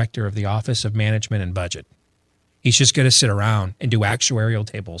deputy director of the Office of Management and Budget. He's just going to sit around and do actuarial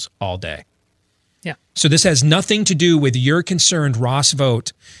tables all day. Yeah. So this has nothing to do with you're concerned Ross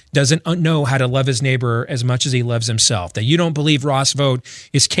Vogt doesn't know how to love his neighbor as much as he loves himself, that you don't believe Ross Vogt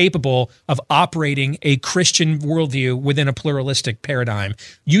is capable of operating a Christian worldview within a pluralistic paradigm.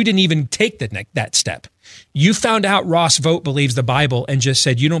 You didn't even take that step. You found out Ross Vogt believes the Bible and just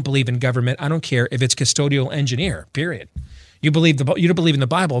said, you don't believe in government. I don't care if it's custodial engineer, period. You don't believe in the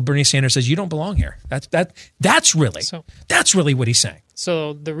Bible. Bernie Sanders says you don't belong here. That's really what he's saying.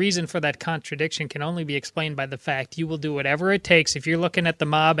 So the reason for that contradiction can only be explained by the fact you will do whatever it takes. If you're looking at the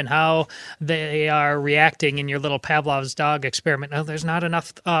mob and how they are reacting in your little Pavlov's dog experiment, no, there's not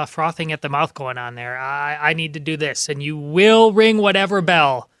enough frothing at the mouth going on there. I need to do this, and you will ring whatever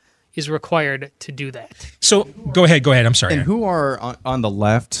bell is required to do that. So go ahead. I'm sorry. And who are on the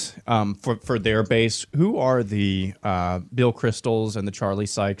left for their base? Who are the Bill Kristols and the Charlie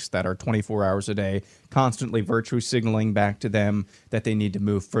Sykes that are 24 hours a day constantly virtue signaling back to them that they need to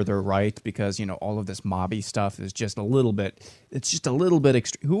move further right because all of this mobby stuff is just a little bit. It's just a little bit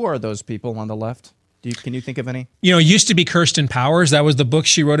extreme. Who are those people on the left? Can you think of any? It used to be Kirsten Powers. That was the book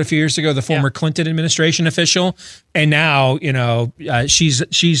she wrote a few years ago, the former Clinton administration official. And now, she's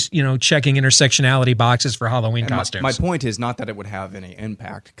checking intersectionality boxes for Halloween costumes. My point is not that it would have any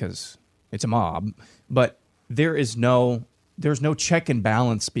impact because it's a mob, but there's no check and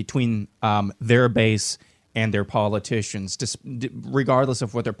balance between their base and their politicians, regardless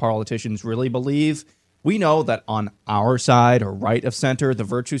of what their politicians really believe. We know that on our side or right of center, the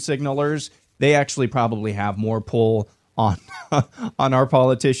virtue signalers, they actually probably have more pull on our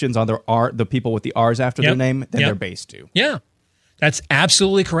politicians, on the people with the R's after their name than their base do. Yeah, that's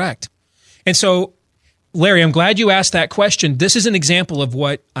absolutely correct. And so, Larry, I'm glad you asked that question. This is an example of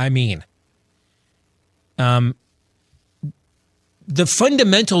what I mean. The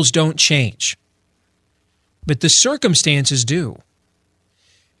fundamentals don't change, but the circumstances do.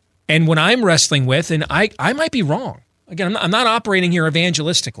 And what I'm wrestling with, and I might be wrong. Again, I'm not operating here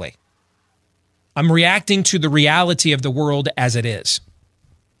evangelistically. I'm reacting to the reality of the world as it is.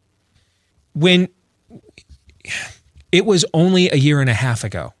 When It was only a year and a half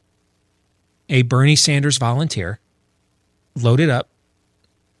ago. A Bernie Sanders volunteer loaded up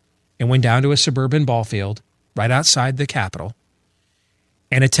and went down to a suburban ball field right outside the Capitol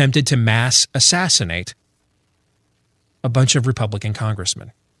and attempted to mass assassinate a bunch of Republican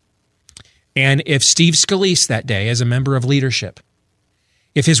congressmen. And if Steve Scalise that day, as a member of leadership,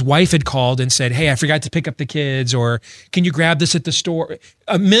 if his wife had called and said, hey, I forgot to pick up the kids, or can you grab this at the store?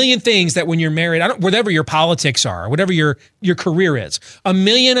 A million things that when you're married, whatever your politics are, whatever your career is, a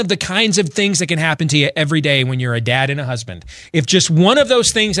million of the kinds of things that can happen to you every day when you're a dad and a husband. If just one of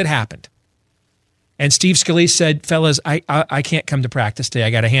those things had happened, and Steve Scalise said, fellas, I can't come to practice today.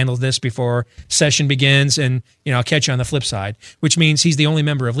 I got to handle this before session begins, and I'll catch you on the flip side, which means he's the only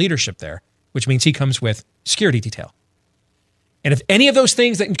member of leadership there, which means he comes with security detail. And if any of those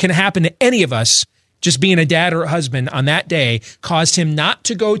things that can happen to any of us, just being a dad or a husband on that day, caused him not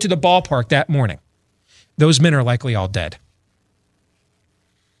to go to the ballpark that morning, those men are likely all dead.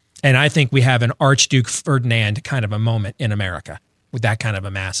 And I think we have an Archduke Ferdinand kind of a moment in America with that kind of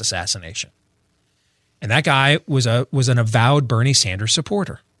a mass assassination. And that guy was an avowed Bernie Sanders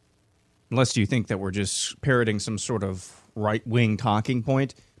supporter. Unless you think that we're just parroting some sort of right-wing talking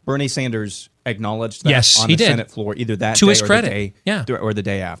point. Bernie Sanders acknowledged that on the Senate floor, either that to day his or credit. or the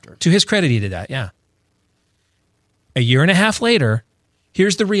day after. To his credit, he did that, yeah. A year and a half later,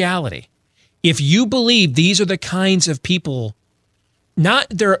 here's the reality. If you believe these are the kinds of people,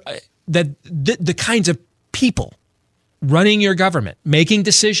 the kinds of people running your government, making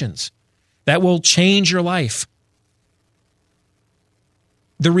decisions that will change your life,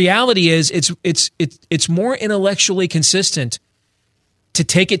 the reality is it's more intellectually consistent to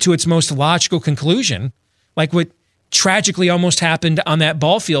take it to its most logical conclusion, like what tragically almost happened on that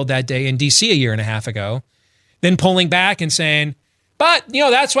ball field that day in D.C. a year and a half ago, than pulling back and saying, but,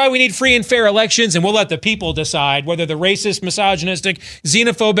 that's why we need free and fair elections, and we'll let the people decide whether the racist, misogynistic,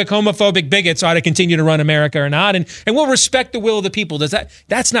 xenophobic, homophobic bigots ought to continue to run America or not, and we'll respect the will of the people.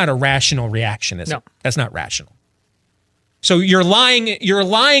 That's not a rational reaction, is it? That's not rational. So you're lying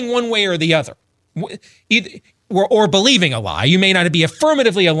one way or the other. Or believing a lie. You may not be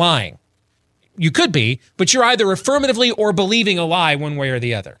affirmatively lying. You could be, but you're either affirmatively or believing a lie one way or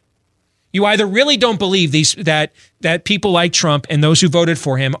the other. You either really don't believe that people like Trump and those who voted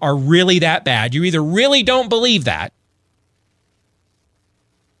for him are really that bad. You either really don't believe that,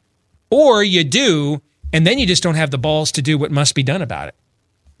 or you do, and then you just don't have the balls to do what must be done about it.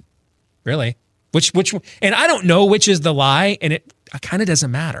 Really. Which and I don't know which is the lie, and it kind of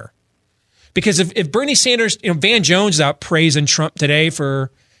doesn't matter. Because if Bernie Sanders, Van Jones is out praising Trump today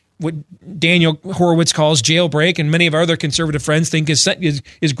for what Daniel Horowitz calls jailbreak, and many of our other conservative friends think is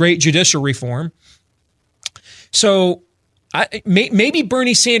great judicial reform. So maybe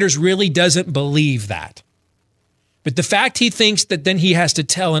Bernie Sanders really doesn't believe that. But the fact he thinks that then he has to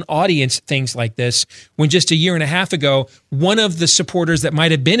tell an audience things like this, when just a year and a half ago, one of the supporters that might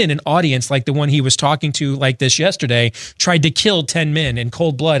have been in an audience like the one he was talking to like this yesterday tried to kill 10 men in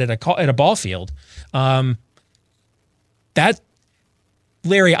cold blood at a ball field.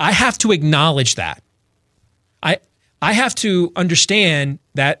 Larry, I have to acknowledge that. I have to understand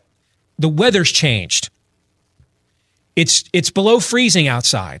that the weather's changed. It's below freezing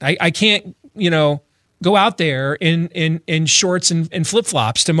outside. I can't, go out there in shorts and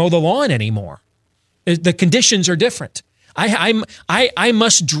flip-flops to mow the lawn anymore. The conditions are different. I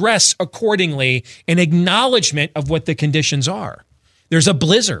must dress accordingly in acknowledgement of what the conditions are. There's a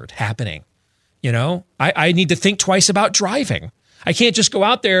blizzard happening. I need to think twice about driving. I can't just go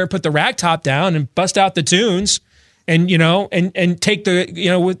out there, put the rag top down and bust out the tunes and take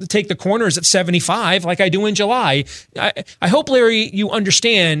the corners at 75 like I do in July. I hope, Larry, you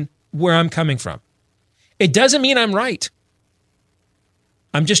understand where I'm coming from. It doesn't mean I'm right.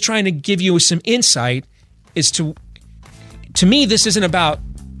 I'm just trying to give you some insight as to me, this isn't about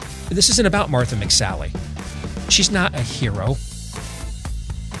Martha McSally. She's not a hero.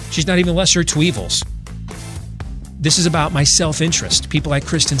 She's not even Lesser Tweevils. This is about my self-interest. People like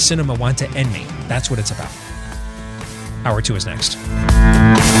Kristen Sinema want to end me. That's what it's about. Hour 2 is next.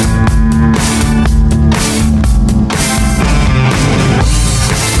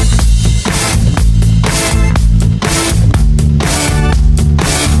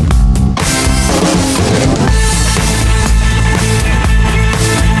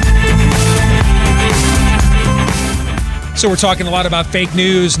 So we're talking a lot about fake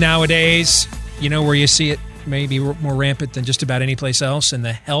news nowadays, where you see it maybe more rampant than just about any place else in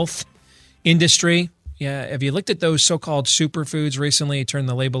the health industry. Yeah, have you looked at those so-called superfoods recently? Turn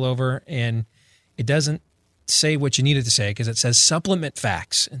the label over, and it doesn't say what you need it to say because it says supplement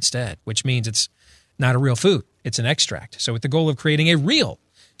facts instead, which means it's not a real food. It's an extract. So with the goal of creating a real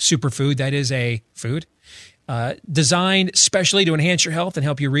superfood that is a food designed specially to enhance your health and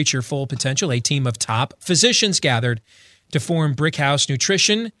help you reach your full potential, a team of top physicians gathered to form Brickhouse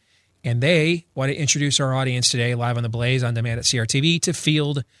Nutrition. And they want to introduce our audience today, live on the Blaze on demand at CRTV, to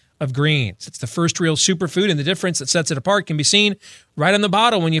Field of Greens. It's the first real superfood, and the difference that sets it apart can be seen right on the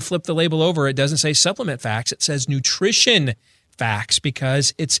bottle. When you flip the label over, it doesn't say supplement facts. It says nutrition facts,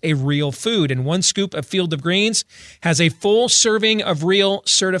 because it's a real food. And one scoop of Field of Greens has a full serving of real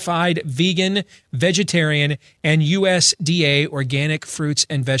certified vegan, vegetarian, and USDA organic fruits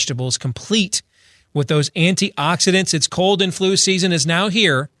and vegetables, complete with those antioxidants. It's cold and flu season is now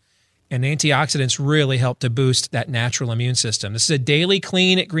here, and antioxidants really help to boost that natural immune system. This is a daily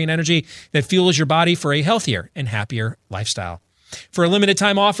clean green energy that fuels your body for a healthier and happier lifestyle. For a limited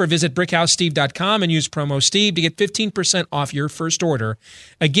time offer, visit BrickhouseSteve.com and use promo Steve to get 15% off your first order.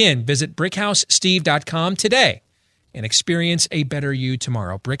 Again, visit BrickhouseSteve.com today and experience a better you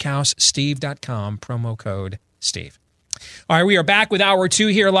tomorrow. BrickhouseSteve.com, promo code Steve. All right, we are back with Hour 2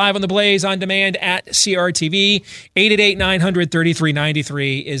 here live on the Blaze on demand at CRTV.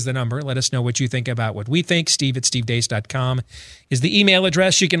 888-900-3393 is the number. Let us know what you think about what we think. Steve at stevedeace.com is the email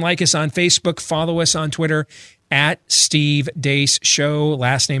address. You can like us on Facebook, follow us on Twitter at Steve Deace Show.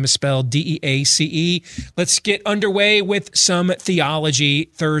 Last name is spelled D-E-A-C-E. Let's get underway with some Theology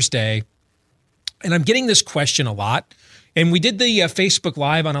Thursday. And I'm getting this question a lot. And we did the Facebook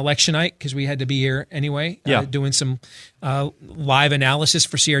Live on election night because we had to be here anyway, doing some live analysis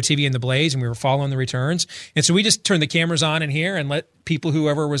for CRTV and the Blaze, and we were following the returns. And so we just turned the cameras on in here and let people,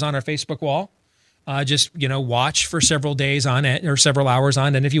 whoever was on our Facebook wall, just watch for several days on it, or several hours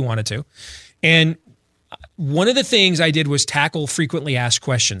on it if you wanted to. And one of the things I did was tackle frequently asked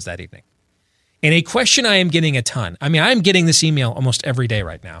questions that evening. And a question I am getting a ton. I mean, I'm getting this email almost every day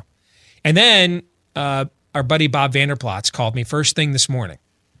right now. And then our buddy Bob Vanderplots called me first thing this morning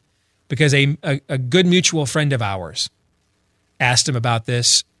because a good mutual friend of ours asked him about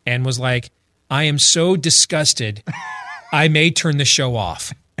this and was like, I am so disgusted, I may turn the show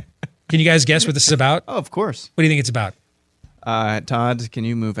off. Can you guys guess what this is about? Oh, of course. What do you think it's about? Todd, can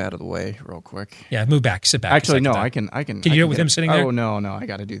you move out of the way real quick? Yeah, move back, sit back. Actually, no, I can. Can you do it with him sitting there? Oh, no, I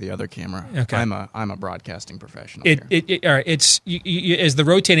got to do the other camera. Okay. I'm a broadcasting professional here. All right, it's as the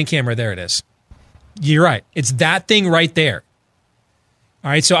rotating camera, there it is. You're right. It's that thing right there.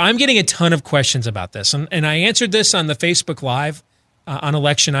 All right, so I'm getting a ton of questions about this, and I answered this on the Facebook Live on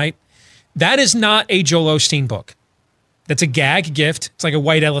election night. That is not a Joel Osteen book. That's a gag gift. It's like a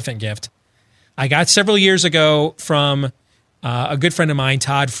white elephant gift. I got several years ago from a good friend of mine,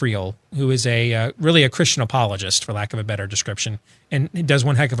 Todd Friel, who is really a Christian apologist, for lack of a better description, and he does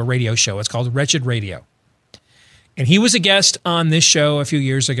one heck of a radio show. It's called Wretched Radio. And he was a guest on this show a few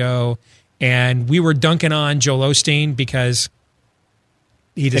years ago, and we were dunking on Joel Osteen because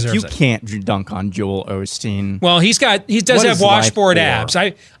he deserves it. If you can't dunk on Joel Osteen, well, he does have washboard abs.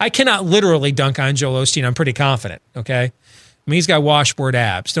 for? I cannot literally dunk on Joel Osteen. I'm pretty confident. Okay, I mean, he's got washboard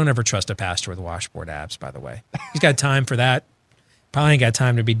abs. Don't ever trust a pastor with washboard abs. By the way, he's got time for that. Probably ain't got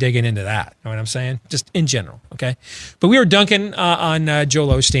time to be digging into that. Know what I'm saying? Just in general. Okay, but we were dunking on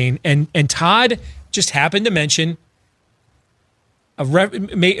Joel Osteen, and Todd just happened to mention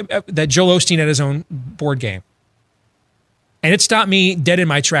that Joel Osteen had his own board game. And it stopped me dead in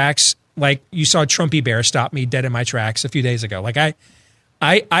my tracks, like you saw Trumpy Bear stop me dead in my tracks a few days ago. Like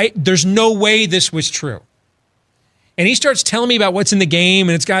I there's no way this was true. And he starts telling me about what's in the game,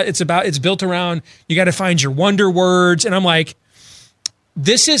 and it's built around, you got to find your wonder words. And I'm like,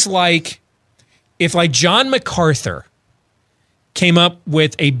 this is like if like John MacArthur came up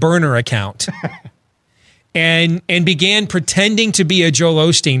with a burner account and began pretending to be a Joel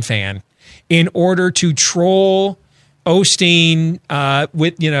Osteen fan in order to troll Osteen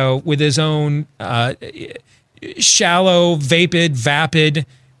with his own shallow, vapid,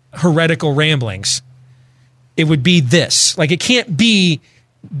 heretical ramblings. It would be this. Like, it can't be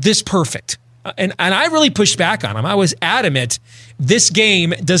this perfect. And I really pushed back on him. I was adamant, this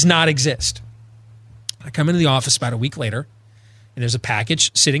game does not exist. I come into the office about a week later, and there's a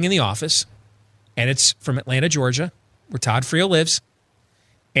package sitting in the office, and it's from Atlanta, Georgia, where Todd Friel lives.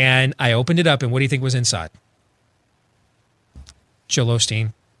 And I opened it up, and what do you think was inside? Joel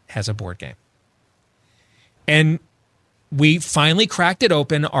Osteen has a board game. And we finally cracked it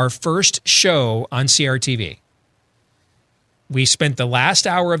open, our first show on CRTV. We spent the last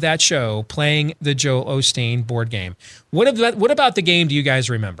hour of that show playing the Joel Osteen board game. What about the game do you guys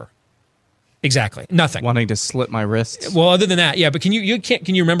remember? Exactly. Nothing. Wanting to slit my wrists? Well, other than that, yeah, but can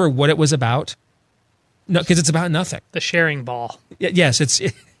you remember what it was about? No, because it's about nothing. The sharing ball. Yes,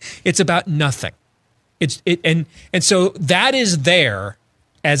 it's about nothing. And so that is there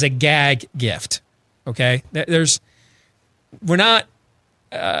as a gag gift. Okay, we're not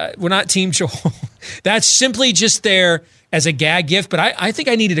Team Joel. That's simply just there as a gag gift. But I think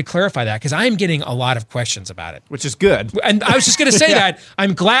I needed to clarify that because I'm getting a lot of questions about it, which is good. And I was just going to say that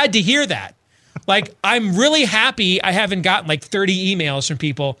I'm glad to hear that. Like, I'm really happy I haven't gotten like 30 emails from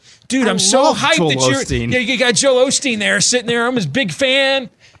people. Dude, I'm so hyped Joel that Osteen. you got Joel Osteen there sitting there. I'm his big fan.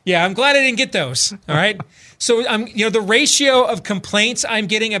 Yeah, I'm glad I didn't get those. All right. So the ratio of complaints I'm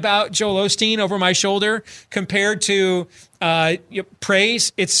getting about Joel Osteen over my shoulder compared to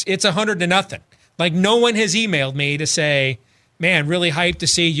praise, it's 100-0. Like, no one has emailed me to say, man, really hyped to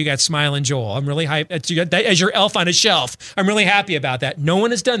see you got Smiling Joel. I'm really hyped as your elf on a shelf. I'm really happy about that. No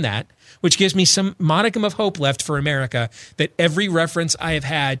one has done that, which gives me some modicum of hope left for America that every reference I have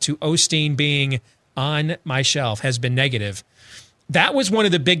had to Osteen being on my shelf has been negative. That was one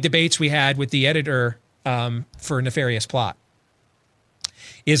of the big debates we had with the editor for Nefarious Plot,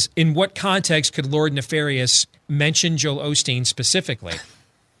 is in what context could Lord Nefarious mention Joel Osteen specifically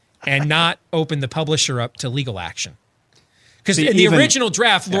and not open the publisher up to legal action? Because in the original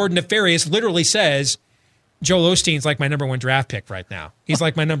draft, Lord Nefarious literally says, Joel Osteen's like my number one draft pick right now. He's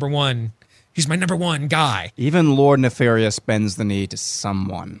like my number one. He's my number one guy. Even Lord Nefarious bends the knee to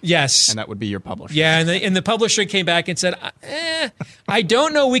someone. Yes. And that would be your publisher. Yeah, and the publisher came back and said, I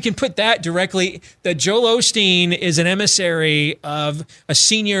don't know we can put that directly, that Joel Osteen is an emissary of a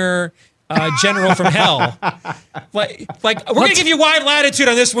senior general from hell. Like we're going to give you wide latitude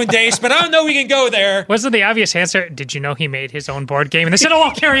on this one, Dace, but I don't know we can go there. Wasn't the obvious answer, did you know he made his own board game? And they said, oh,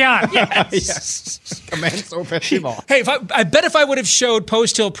 I'll carry on. Yes. Commenzo festival. Hey, I bet if I would have showed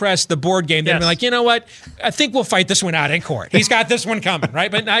Post Hill Press the board game, they'd be like, you know what? I think we'll fight this one out in court. He's got this one coming, right?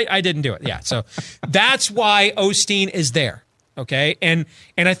 But I didn't do it. Yeah, so that's why Osteen is there, okay? And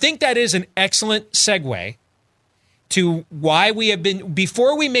I think that is an excellent segue to why we have been,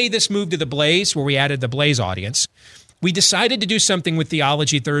 before we made this move to the Blaze, where we added the Blaze audience, we decided to do something with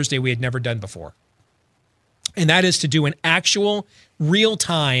Theology Thursday we had never done before. And that is to do an actual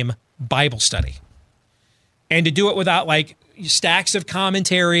real-time Bible study. And to do it without like stacks of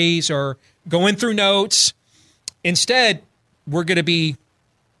commentaries or going through notes. Instead, we're going to be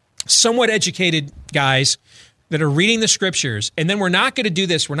somewhat educated guys that are reading the scriptures. And then we're not going to do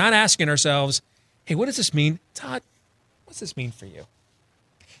this. We're not asking ourselves, hey, what does this mean? Todd, what's this mean for you?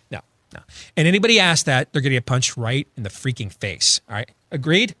 No. And anybody ask that, they're going to get punched right in the freaking face. All right.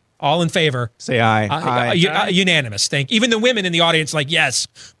 Agreed? All in favor? Say aye. Aye. Unanimous. Even the women in the audience like, yes,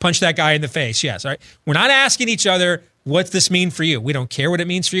 punch that guy in the face. Yes. All right. We're not asking each other, what's this mean for you? We don't care what it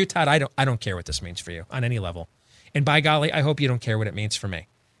means for you. Todd, I don't care what this means for you on any level. And by golly, I hope you don't care what it means for me.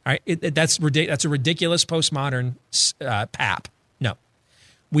 All right. That's a ridiculous postmodern pap. No.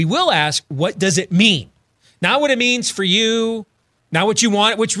 We will ask, what does it mean? Not what it means for you, not what you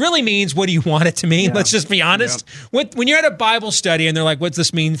want, which really means, what do you want it to mean? Yeah. Let's just be honest. Yep. When you're at a Bible study and they're like, what's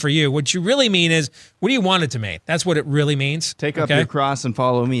this mean for you? What you really mean is, what do you want it to mean? That's what it really means. Take up your cross and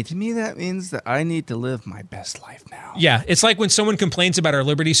follow me. To me, that means that I need to live my best life now. Yeah, it's like when someone complains about our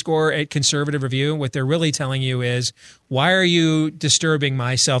Liberty Score at Conservative Review, what they're really telling you is, why are you disturbing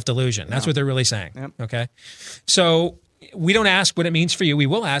my self-delusion? That's what they're really saying, okay? So we don't ask what it means for you. We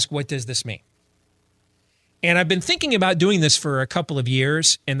will ask, what does this mean? And I've been thinking about doing this for a couple of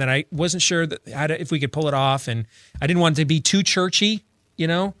years, and then I wasn't sure if we could pull it off, and I didn't want it to be too churchy,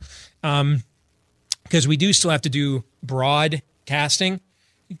 because we do still have to do broadcasting,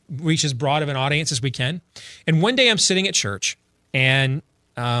 reach as broad of an audience as we can. And one day I'm sitting at church, and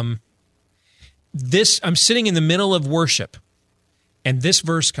I'm sitting in the middle of worship, and this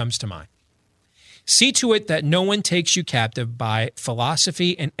verse comes to mind. See to it that no one takes you captive by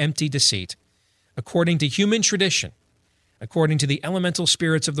philosophy and empty deceit, according to human tradition, according to the elemental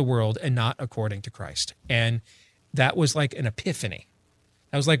spirits of the world, and not according to Christ. And that was like an epiphany.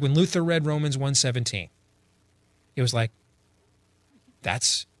 That was like when Luther read Romans 1:17. It was like,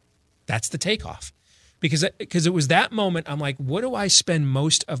 that's the takeoff. Because it was that moment, I'm like, what do I spend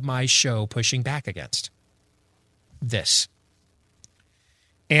most of my show pushing back against? This.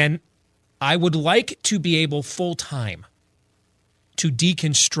 And I would like to be able full-time to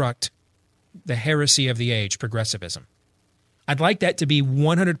deconstruct the heresy of the age, progressivism. I'd like that to be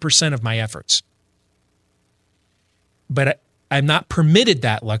 100% of my efforts. But I'm not permitted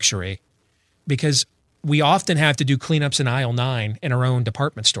that luxury because we often have to do cleanups in aisle 9 in our own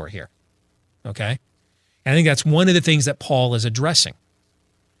department store here. Okay? And I think that's one of the things that Paul is addressing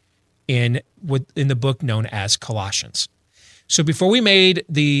in the book known as Colossians. So before we made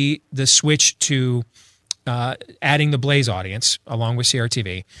the switch to adding the Blaze audience along with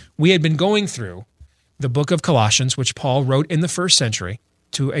CRTV, we had been going through the book of Colossians, which Paul wrote in the first century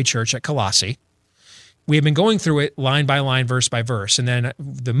to a church at Colossae. We have been going through it line by line, verse by verse. And then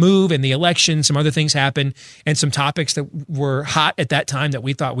the move and the election, some other things happened, and some topics that were hot at that time that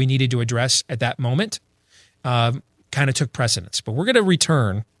we thought we needed to address at that moment kind of took precedence. But we're going to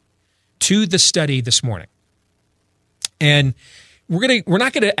return to the study this morning. And we're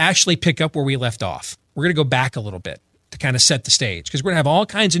not going to actually pick up where we left off. We're going to go back a little bit to kind of set the stage, because we're going to have all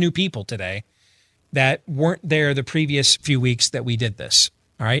kinds of new people today that weren't there the previous few weeks that we did this.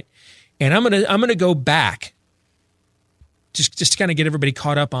 All right. And I'm going to go back just to kind of get everybody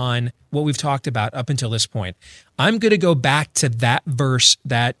caught up on what we've talked about up until this point. I'm going to go back to that verse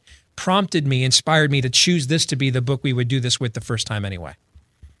that prompted me, inspired me to choose this to be the book we would do this with the first time anyway.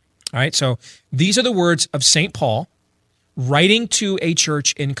 All right. So these are the words of St. Paul writing to a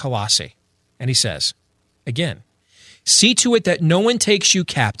church in Colossae. And he says, again, see to it that no one takes you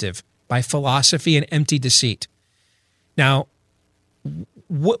captive by philosophy and empty deceit. Now,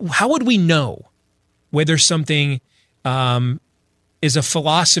 how would we know whether something is a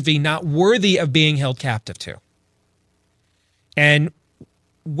philosophy not worthy of being held captive to? And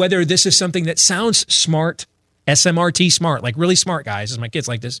whether this is something that sounds smart, SMRT smart, like really smart guys, as my kids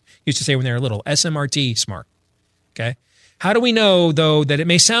like this used to say when they were little, SMRT smart, okay? How do we know, though, that it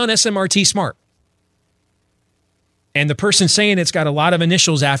may sound SMRT smart? And the person saying it's got a lot of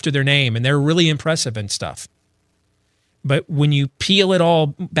initials after their name, and they're really impressive and stuff. But when you peel it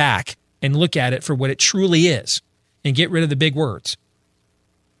all back and look at it for what it truly is, and get rid of the big words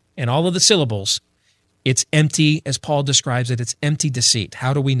and all of the syllables, it's empty, as Paul describes it, it's empty deceit.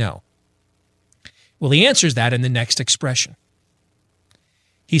 How do we know? Well, he answers that in the next expression.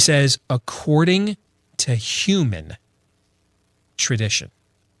 He says, according to human tradition.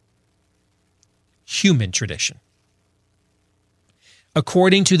 Human tradition.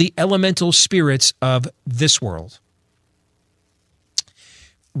 According to the elemental spirits of this world.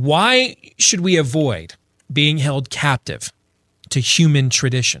 Why should we avoid being held captive to human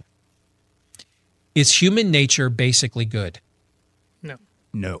tradition? Is human nature basically good?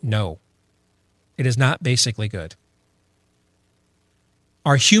 No. No. It is not basically good.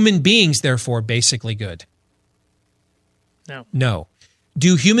 Are human beings, therefore, basically good? No.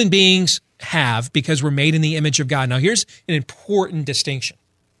 Do human beings have, because we're made in the image of God? Now, here's an important distinction.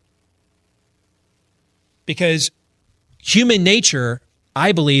 Because human nature,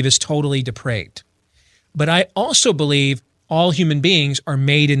 I believe, is totally depraved. But I also believe all human beings are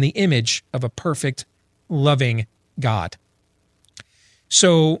made in the image of a perfect, loving God.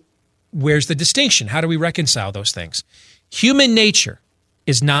 So where's the distinction? How do we reconcile those things? Human nature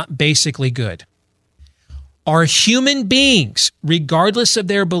is not basically good. Are human beings, regardless of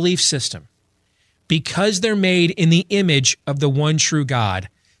their belief system, because they're made in the image of the one true God,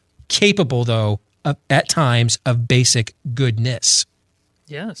 capable, though, at times of basic goodness?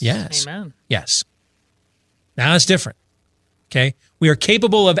 Yes. Amen. Yes. Now it's different. Okay? We are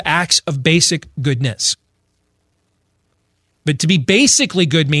capable of acts of basic goodness. But to be basically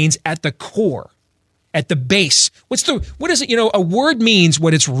good means at the core, at the base. What is it? A word means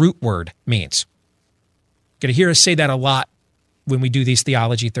what its root word means. You're going to hear us say that a lot when we do these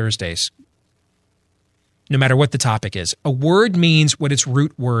Theology Thursdays, no matter what the topic is. A word means what its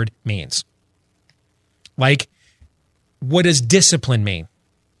root word means. Like, what does discipline mean?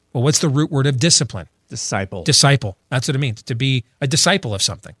 Well, what's the root word of discipline? Disciple. Disciple. That's what it means. To be a disciple of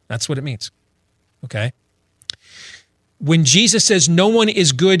something. That's what it means. Okay? When Jesus says no one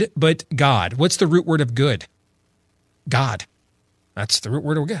is good but God, what's the root word of good? God. That's the root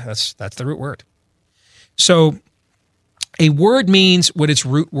word of God. That's the root word. So a word means what its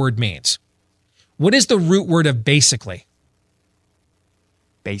root word means. What is the root word of basically?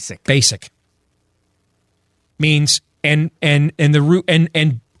 Basic. Basic. Means and the root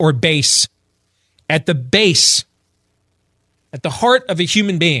and or base. At the base, at the heart of a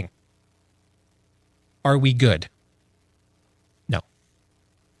human being, are we good? No.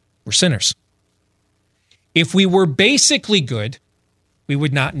 We're sinners. If we were basically good, we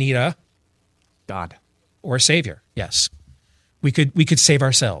would not need a God or a Savior. Yes. We could save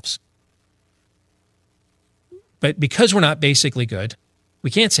ourselves. But because we're not basically good,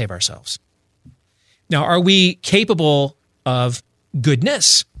 we can't save ourselves. Now, are we capable of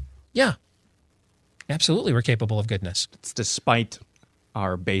goodness? Yeah. Absolutely, we're capable of goodness. It's despite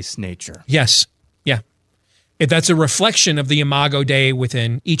our base nature. Yes. Yeah. If that's a reflection of the imago Dei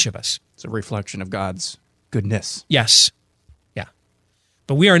within each of us. It's a reflection of God's goodness. Yes. Yeah.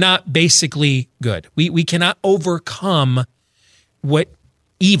 But we are not basically good. We cannot overcome what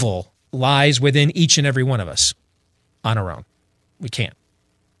evil lies within each and every one of us on our own. We can't.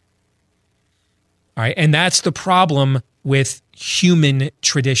 All right, and that's the problem with human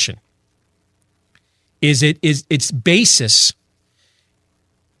tradition. Is its basis?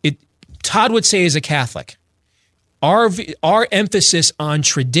 Todd would say, as a Catholic, our emphasis on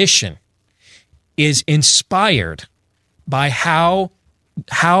tradition is inspired by how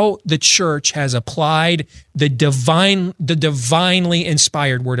the church has applied the divinely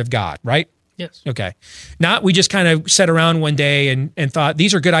inspired Word of God, right? Yes. Okay. Not we just kind of sat around one day and thought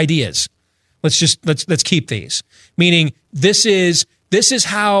these are good ideas. Let's keep these. Meaning this is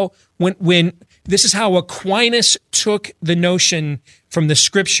how this is how Aquinas took the notion from the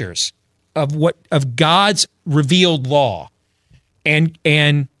Scriptures of God's revealed law and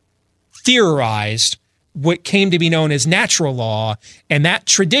theorized what came to be known as natural law. And that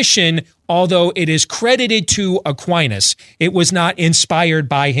tradition, although it is credited to Aquinas, it was not inspired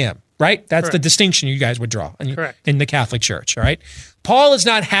by him, right? That's Correct. the distinction you guys would draw Correct. in the Catholic Church, all right? Paul is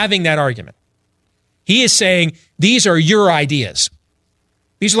not having that argument. He is saying, these are your ideas.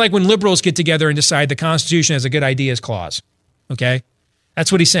 These are like when liberals get together and decide the Constitution has a good ideas clause, okay?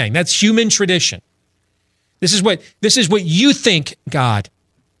 That's what he's saying. That's human tradition. This is what you think God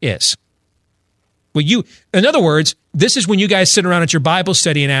is. In other words, this is when you guys sit around at your Bible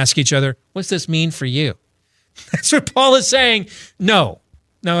study and ask each other, what's this mean for you? That's what Paul is saying. No,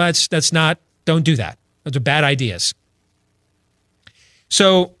 that's not, don't do that. Those are bad ideas.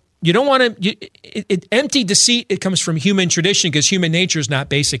 So you don't want to, empty deceit, it comes from human tradition because human nature is not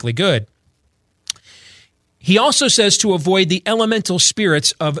basically good. He also says to avoid the elemental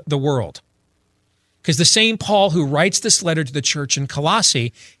spirits of the world. Because the same Paul who writes this letter to the church in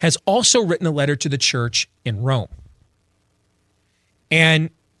Colossae has also written a letter to the church in Rome. And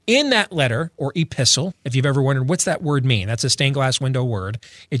in that letter, or epistle, if you've ever wondered, what's that word mean? That's a stained glass window word.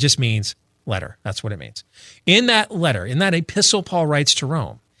 It just means letter. That's what it means. In that letter, in that epistle Paul writes to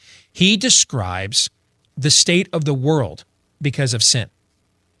Rome, he describes the state of the world because of sin.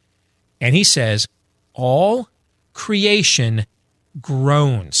 And he says, all creation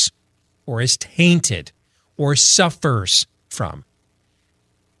groans or is tainted or suffers from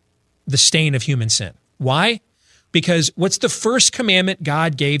the stain of human sin. Why? Because what's the first commandment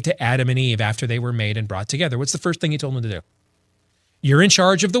God gave to Adam and Eve after they were made and brought together? What's the first thing he told them to do? You're in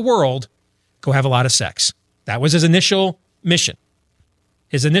charge of the world. Go have a lot of sex. That was his initial mission.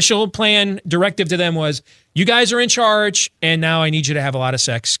 His initial plan, directive to them was, you guys are in charge, and now I need you to have a lot of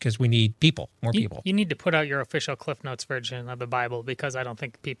sex because we need more people. You need to put out your official Cliff Notes version of the Bible because I don't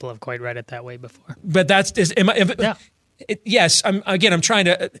think people have quite read it that way before. But yes. I'm trying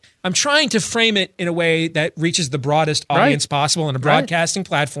to frame it in a way that reaches the broadest audience possible on a broadcasting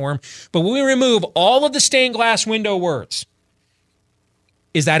platform. But when we remove all of the stained glass window words,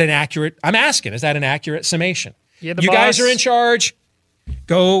 is that an accurate? I'm asking, is that an accurate summation? You guys are in charge.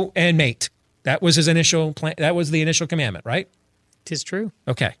 Go and mate. That was his initial plan. That was the initial commandment, right? 'Tis true.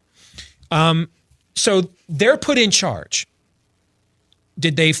 Okay. So they're put in charge.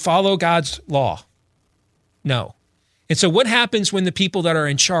 Did they follow God's law? No. And so what happens when the people that are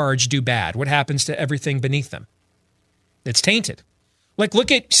in charge do bad? What happens to everything beneath them? It's tainted. Like,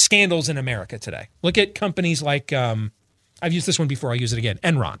 look at scandals in America today. Look at companies like, I've used this one before, I'll use it again,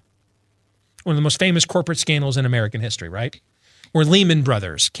 Enron. One of the most famous corporate scandals in American history, right? Or Lehman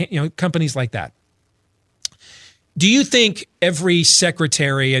Brothers, companies like that. Do you think every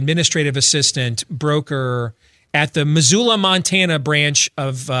secretary, administrative assistant, broker at the Missoula, Montana branch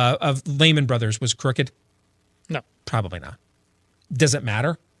of Lehman Brothers was crooked? No. Probably not. Does it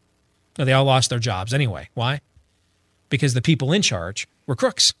matter? No, they all lost their jobs anyway. Why? Because the people in charge were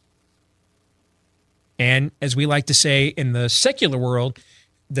crooks. And as we like to say in the secular world,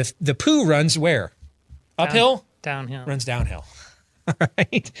 the poo runs where? Uphill? Downhill. Runs downhill. All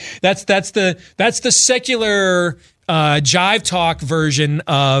right. That's the secular jive talk version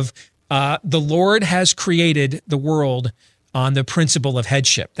of the Lord has created the world on the principle of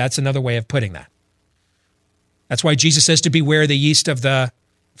headship. That's another way of putting that. That's why Jesus says to beware the yeast of the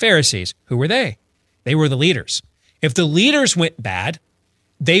Pharisees. Who were they? They were the leaders. If the leaders went bad,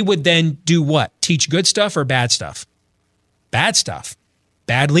 they would then do what? Teach good stuff or bad stuff? Bad stuff.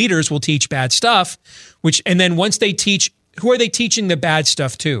 Bad leaders will teach bad stuff, and then once they teach, who are they teaching the bad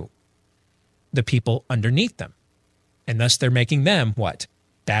stuff to? The people underneath them. And thus they're making them what?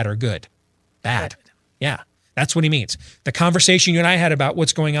 Bad or good? Bad. Yeah, that's what he means. The conversation you and I had about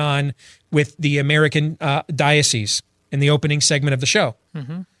what's going on with the American diocese in the opening segment of the show.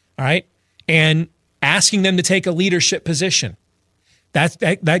 Mm-hmm. All right? And asking them to take a leadership position.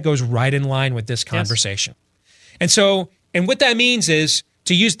 That goes right in line with this conversation. Yes. And what that means is,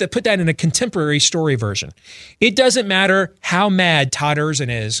 put that in a contemporary story version. It doesn't matter how mad Todd Erzin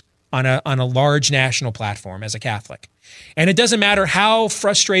is on a large national platform as a Catholic. And it doesn't matter how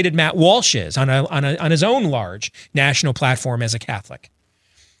frustrated Matt Walsh is on his own large national platform as a Catholic.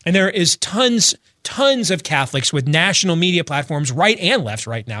 And there is tons of Catholics with national media platforms, right and left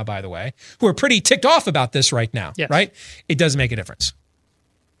right now, by the way, who are pretty ticked off about this right now, yes. right? It doesn't make a difference.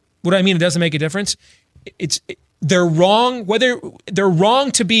 What do I mean it doesn't make a difference? They're wrong, whether they're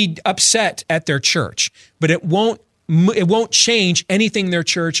wrong to be upset at their church, but it won't change anything their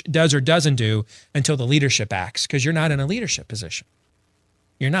church does or doesn't do until the leadership acts, because you're not in a leadership position.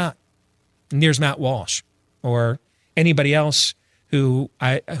 You're not. And there's Matt Walsh or anybody else who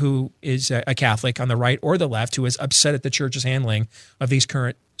is a Catholic on the right or the left who is upset at the church's handling of these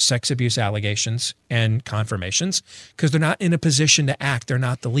current sex abuse allegations and confirmations, because they're not in a position to act. They're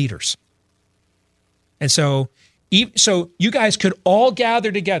not the leaders. And so you guys could all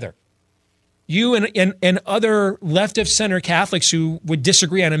gather together, you and other left of center Catholics who would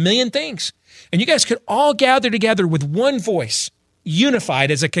disagree on a million things, and you guys could all gather together with one voice,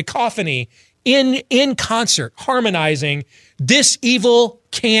 unified as a cacophony, in concert, harmonizing. This evil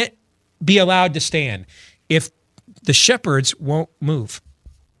can't be allowed to stand if the shepherds won't move.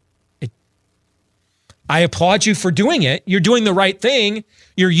 I applaud you for doing it. You're doing the right thing.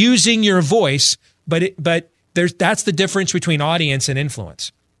 You're using your voice, but that's the difference between audience and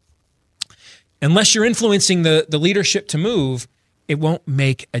influence. Unless you're influencing the leadership to move, it won't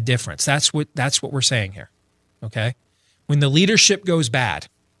make a difference. That's what we're saying here. Okay? When the leadership goes bad,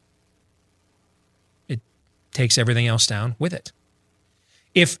 it takes everything else down with it.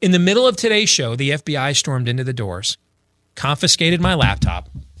 If in the middle of today's show, the FBI stormed into the doors, confiscated my laptop,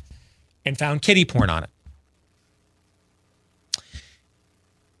 and found kiddie porn on it,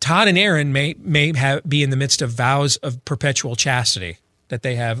 Todd and Aaron may be in the midst of vows of perpetual chastity that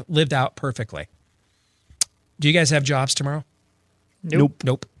they have lived out perfectly. Do you guys have jobs tomorrow?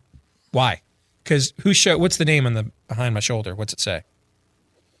 Nope. Why? Because what's the name on the behind my shoulder? What's it say?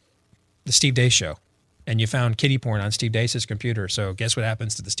 The Steve Deace Show. And you found kiddie porn on Steve Deace's computer. So guess what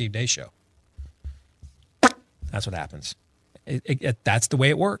happens to the Steve Deace Show? That's what happens. That's the way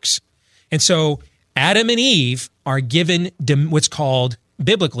it works. And so Adam and Eve are given what's called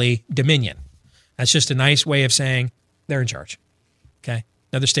biblically dominion. That's just a nice way of saying they're in charge. Okay?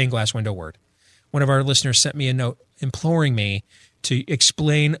 Another stained glass window word. One of our listeners sent me a note imploring me to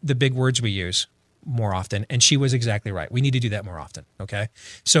explain the big words we use more often, and she was exactly right. We need to do that more often, okay?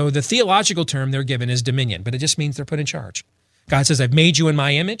 So the theological term they're given is dominion, but it just means they're put in charge. God says, I've made you in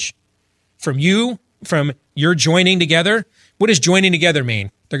my image. From your joining together. What does joining together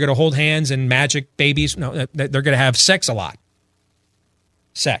mean? They're going to hold hands and magic babies? No, they're going to have sex a lot.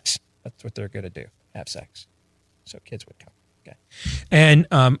 Sex. That's what they're going to do, have sex. So kids would come. Okay. And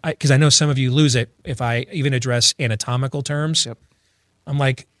because I know some of you lose it if I even address anatomical terms. Yep. I'm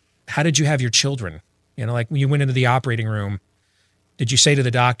like, how did you have your children? Like when you went into the operating room, did you say to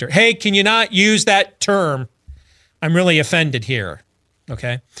the doctor, hey, can you not use that term? I'm really offended here.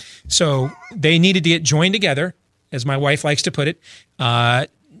 Okay. So they needed to get joined together, as my wife likes to put it.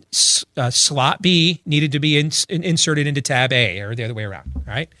 Slot B needed to be inserted into tab A, or the other way around. All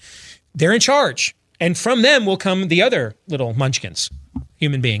right. They're in charge. And from them will come the other little munchkins,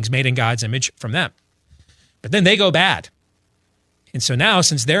 human beings made in God's image from them. But then they go bad. And so now,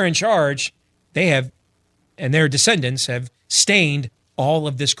 since they're in charge, they have, and their descendants have stained all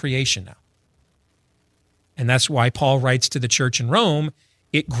of this creation now. And that's why Paul writes to the church in Rome,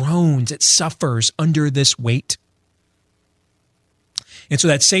 it groans, it suffers under this weight. And so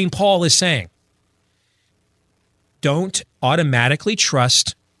that same Paul is saying, don't automatically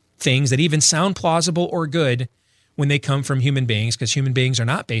trust things that even sound plausible or good when they come from human beings, because human beings are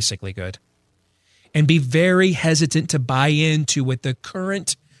not basically good. And be very hesitant to buy into what the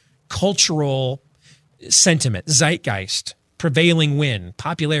current cultural sentiment, zeitgeist, prevailing wind,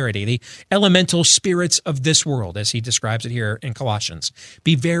 popularity, the elemental spirits of this world, as he describes it here in Colossians.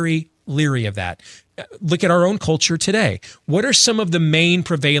 Be very leery of that. Look at our own culture today. What are some of the main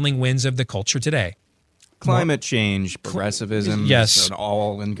prevailing winds of the culture today? Climate change, progressivism, yes, an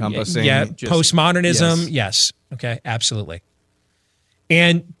all-encompassing. Yeah, postmodernism, yes. Okay, absolutely.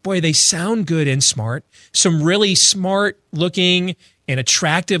 And boy, they sound good and smart. Some really smart-looking and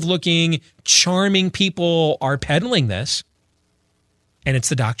attractive-looking, charming people are peddling this. And it's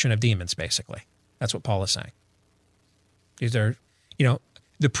the doctrine of demons, basically. That's what Paul is saying. These are,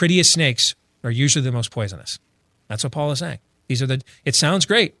 the prettiest snakes are usually the most poisonous. That's what Paul is saying. It sounds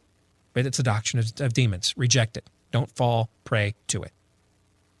great, but it's the doctrine of demons. Reject it. Don't fall prey to it.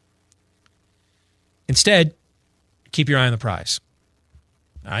 Instead, keep your eye on the prize.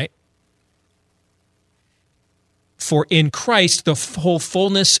 All right? For in Christ the whole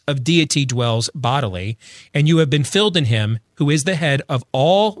fullness of deity dwells bodily, and you have been filled in him who is the head of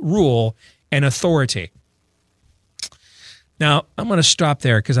all rule and authority. Now, I'm going to stop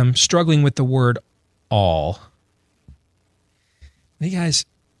there because I'm struggling with the word all. You guys...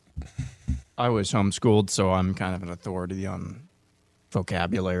 I was homeschooled, so I'm kind of an authority on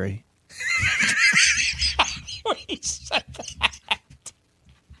vocabulary. He said that.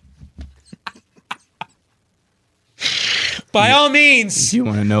 By all means. Do you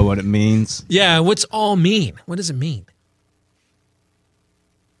want to know what it means? Yeah, what's all mean? What does it mean?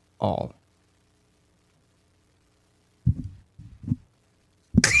 All.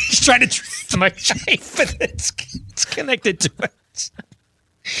 He's trying to trick the mic, but it's connected to it.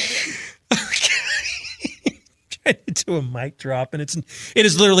 Okay. Trying to do a mic drop, and it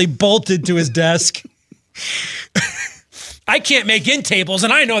is literally bolted to his desk. I can't make end tables,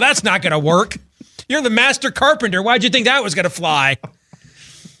 and I know that's not going to work. You're the master carpenter. Why'd you think that was going to fly?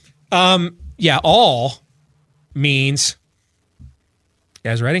 Yeah, all means.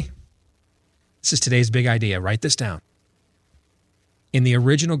 You guys ready? This is today's big idea. Write this down. In the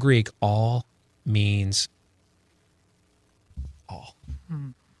original Greek, all means all.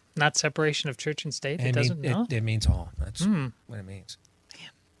 Not separation of church and state? It doesn't know? It means all. That's what it means.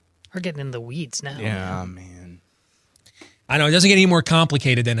 Damn. We're getting in the weeds now. Yeah, man. I know, it doesn't get any more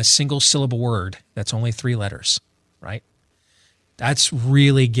complicated than a single syllable word that's only 3 letters, right? That's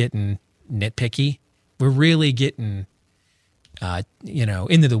really getting nitpicky. We're really getting,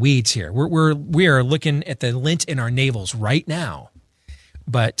 into the weeds here. We are looking at the lint in our navels right now.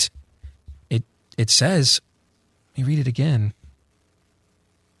 But it says, let me read it again.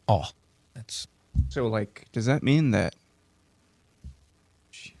 All. That's so. Like, does that mean that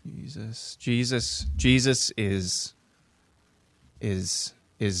Jesus is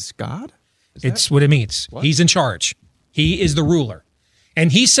God? It's what it means. What? He's in charge. He is the ruler.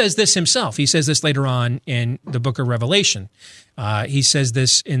 And he says this himself. He says this later on in the book of Revelation. He says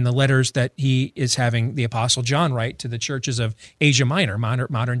this in the letters that he is having the Apostle John write to the churches of Asia Minor,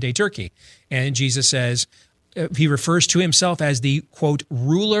 modern-day Turkey. And Jesus says, he refers to himself as the, quote,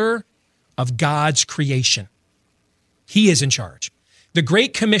 ruler of God's creation. He is in charge. The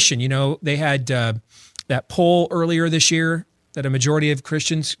Great Commission, they had that poll earlier this year that a majority of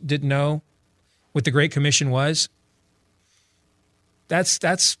Christians didn't know what the Great Commission was. That's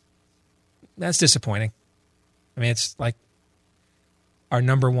disappointing. I mean, it's like our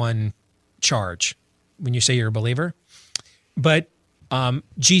number one charge when you say you're a believer. But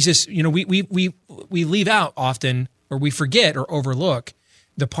Jesus, we leave out often, or we forget or overlook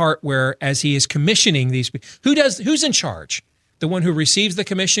the part where, as he is commissioning these, who's in charge? The one who receives the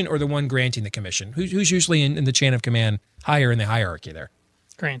commission or the one granting the commission? Who's usually in the chain of command higher in the hierarchy there?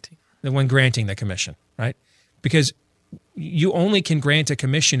 Granting. The one granting the commission, right? Because you only can grant a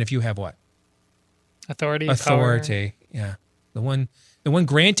commission if you have what? Authority. Power. Yeah. The one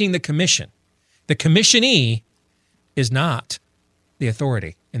granting the commission. The commissionee is not the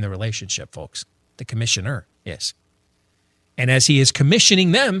authority in the relationship, folks. The commissioner is. And as he is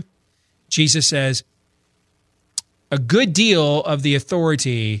commissioning them, Jesus says, a good deal of the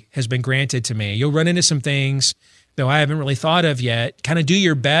authority has been granted to me. You'll run into some things, though I haven't really thought of yet. Kind of do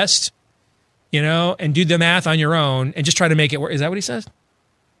your best, and do the math on your own and just try to make it work. Is that what he says?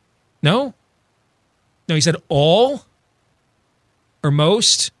 No? No, he said all or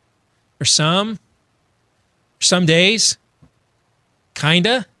most or some days,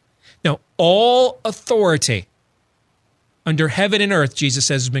 kinda. No, all authority under heaven and earth, Jesus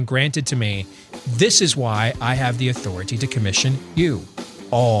says, has been granted to me. This is why I have the authority to commission you.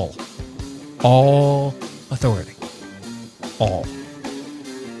 All authority. All.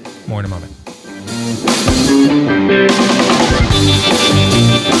 More in a moment.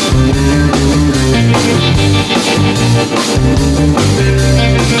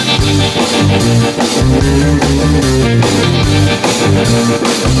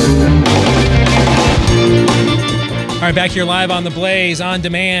 All right, back here live on The Blaze, on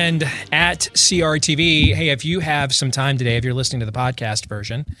demand at CRTV. Hey, if you have some time today, if you're listening to the podcast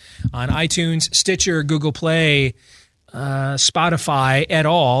version, on iTunes, Stitcher, Google Play, Spotify, at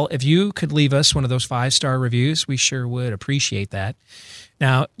all, if you could leave us one of those 5-star reviews, we sure would appreciate that.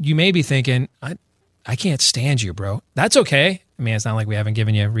 Now, you may be thinking, I can't stand you, bro. That's okay. I mean, it's not like we haven't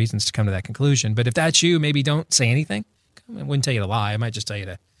given you reasons to come to that conclusion, but if that's you, maybe don't say anything. I wouldn't tell you to lie. I might just tell you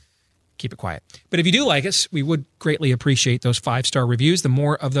to keep it quiet. But if you do like us, we would greatly appreciate those 5-star reviews. The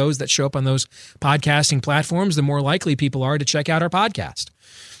more of those that show up on those podcasting platforms, the more likely people are to check out our podcast.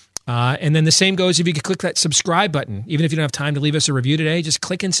 And then the same goes if you could click that subscribe button. Even if you don't have time to leave us a review today, just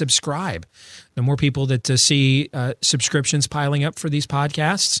click and subscribe. The more people that see subscriptions piling up for these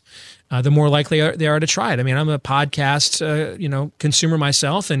podcasts, the more likely they are to try it. I mean, I'm a podcast consumer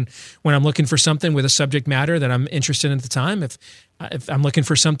myself, and when I'm looking for something with a subject matter that I'm interested in at the time, if I'm looking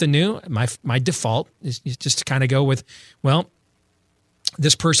for something new, my default is just to kind of go with, well,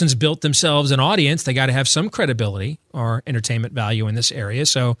 this person's built themselves an audience. They got to have some credibility or entertainment value in this area.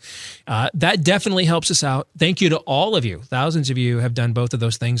 So that definitely helps us out. Thank you to all of you. Thousands of you have done both of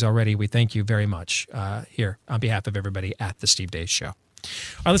those things already. We thank you very much here on behalf of everybody at The Steve Deace Show.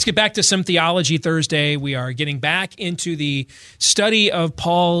 All right, let's get back to some Theology Thursday. We are getting back into the study of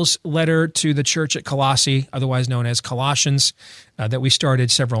Paul's letter to the church at Colossae, otherwise known as Colossians, that we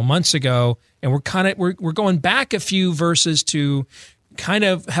started several months ago. And we're going back a few verses to kind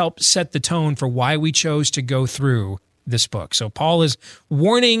of help set the tone for why we chose to go through this book. So Paul is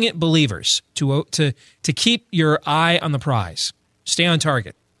warning believers to keep your eye on the prize. Stay on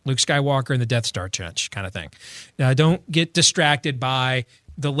target. Luke Skywalker and the Death Star trench kind of thing. Don't get distracted by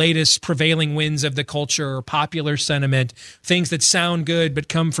the latest prevailing winds of the culture or popular sentiment, things that sound good but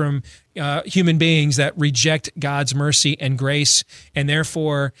come from human beings that reject God's mercy and grace, and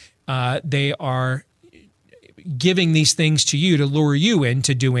therefore they are giving these things to you to lure you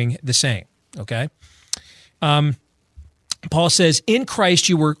into doing the same, okay? Paul says, in Christ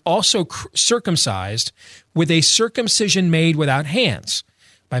you were also circumcised with a circumcision made without hands,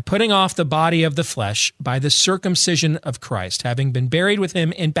 by putting off the body of the flesh by the circumcision of Christ, having been buried with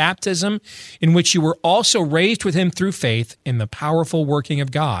him in baptism, in which you were also raised with him through faith in the powerful working of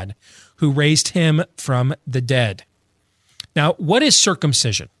God, who raised him from the dead. Now, what is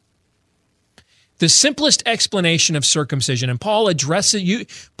circumcision? The simplest explanation of circumcision, and Paul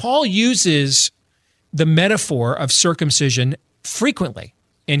uses the metaphor of circumcision frequently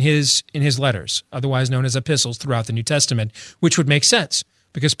in his letters, otherwise known as epistles throughout the New Testament, which would make sense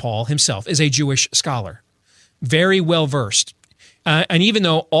because Paul himself is a Jewish scholar, very well versed. And even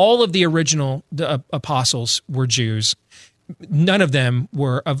though all of the original apostles were Jews, none of them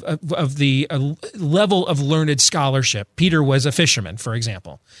were of the level of learned scholarship. Peter was a fisherman, for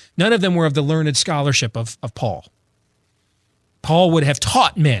example. None of them were of the learned scholarship of Paul. Paul would have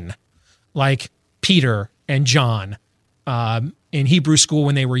taught men like Peter and John in Hebrew school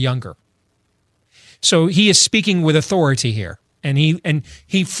when they were younger. So he is speaking with authority here, and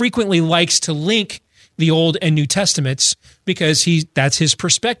he frequently likes to link the Old and New Testaments because that's his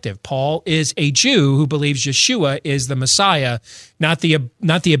perspective. Paul is a Jew who believes Yeshua is the Messiah, not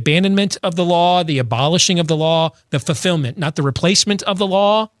the abandonment of the law, the abolishing of the law, the fulfillment, not the replacement of the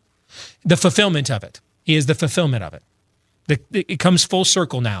law, the fulfillment of it. He is the fulfillment of it. It comes full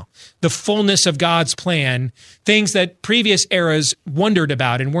circle now. The fullness of God's plan, things that previous eras wondered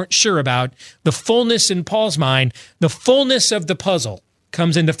about and weren't sure about, the fullness in Paul's mind, the fullness of the puzzle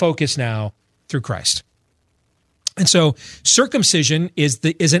comes into focus now through Christ. And so circumcision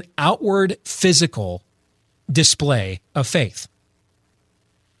is an outward physical display of faith.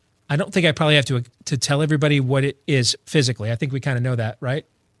 I don't think I probably have to tell everybody what it is physically. I think we kind of know that, right?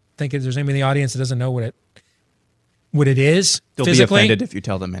 I think if there's anybody in the audience that doesn't know what it is They'll physically. be offended if you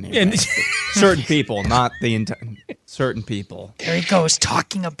tell them anything. Certain people, not the entire. Certain people. There he goes,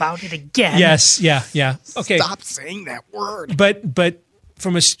 talking about it again. Yes, yeah. Okay. Stop saying that word. But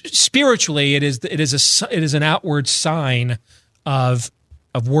from spiritually, it is an outward sign of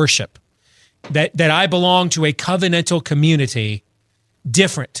worship that I belong to a covenantal community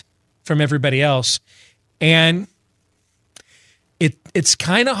different from everybody else, and it's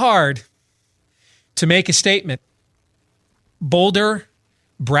kind of hard to make a statement bolder,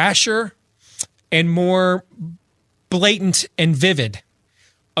 brasher, and more blatant and vivid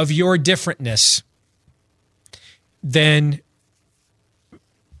of your differentness than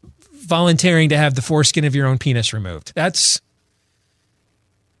volunteering to have the foreskin of your own penis removed. That's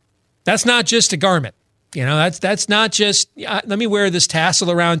not just a garment. You know, that's not just, let me wear this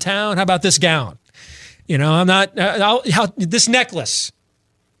tassel around town. How about this gown? You know, I'm not, this necklace.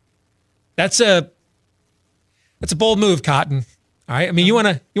 That's a bold move, Cotton. All right. I mean, you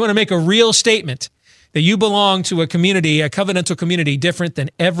want to make a real statement that you belong to a community, a covenantal community different than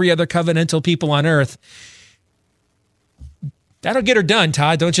every other covenantal people on earth. That'll get her done,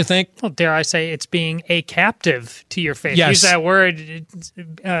 Todd, don't you think? Well, dare I say it's being a captive to your faith. Yes. Use that word,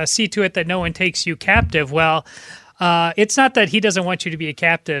 see to it that no one takes you captive. Well, it's not that he doesn't want you to be a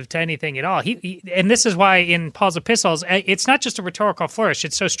captive to anything at all. And this is why in Paul's epistles, it's not just a rhetorical flourish.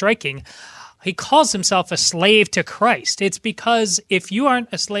 It's so striking. He calls himself a slave to Christ. It's because if you aren't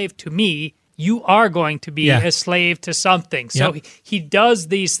a slave to me, you are going to be Yeah. a slave to something. So Yep. he does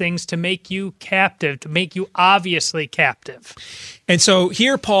these things to make you captive, to make you obviously captive. And so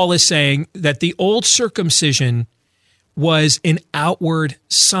here Paul is saying that the old circumcision was an outward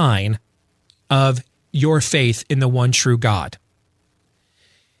sign of your faith in the one true God.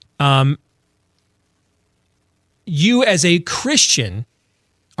 You as a Christian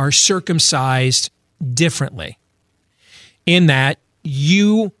are circumcised differently in that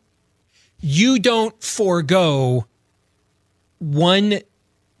you don't forego one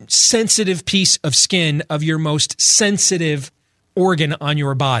sensitive piece of skin of your most sensitive organ on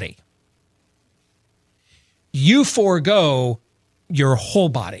your body. You forego your whole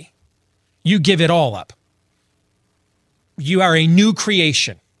body. You give it all up. You are a new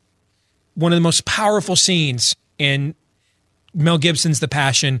creation. One of the most powerful scenes in Mel Gibson's The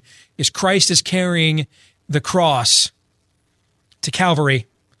Passion is Christ is carrying the cross to Calvary,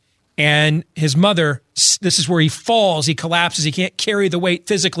 and his mother, this is where he falls, he collapses, he can't carry the weight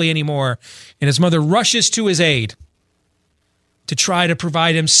physically anymore, and his mother rushes to his aid to try to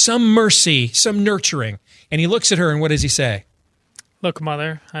provide him some mercy, some nurturing. And he looks at her, and what does he say? Look,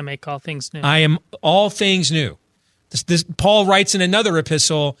 Mother, I make all things new. I am all things new. This Paul writes in another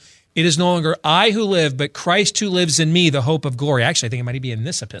epistle, it is no longer I who live, but Christ who lives in me, the hope of glory. Actually, I think it might be in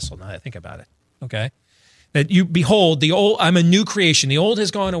this epistle now that I think about it. Okay? That you behold, the old, I'm a new creation. The old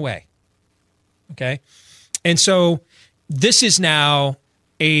has gone away. Okay? And so this is now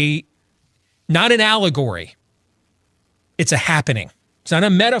not an allegory. It's a happening. It's not a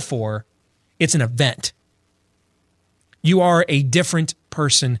metaphor. It's an event. You are a different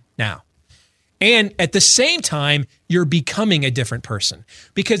person now. And at the same time, you're becoming a different person.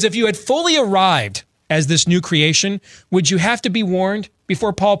 Because if you had fully arrived as this new creation, would you have to be warned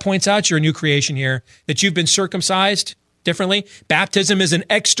before Paul points out you're a new creation here, that you've been circumcised differently? Baptism is an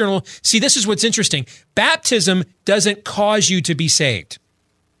external. See, this is what's interesting. Baptism doesn't cause you to be saved.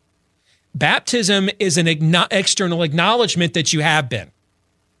 Baptism is an external acknowledgement that you have been.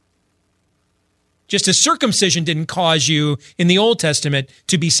 Just as circumcision didn't cause you in the Old Testament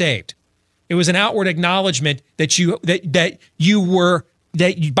to be saved. It was an outward acknowledgement that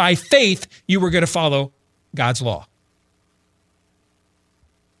by faith you were going to follow God's law.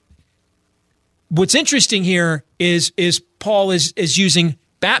 What's interesting here is Paul is using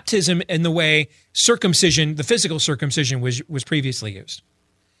baptism in the way circumcision, the physical circumcision, was previously used.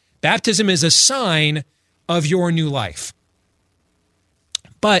 Baptism is a sign of your new life.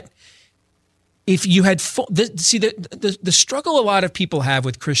 But if you had the struggle a lot of people have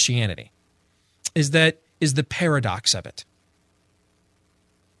with Christianity is the paradox of it.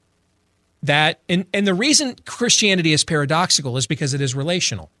 That and the reason Christianity is paradoxical is because it is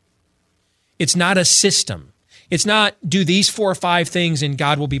relational. It's not a system. It's not do these 4 or 5 things and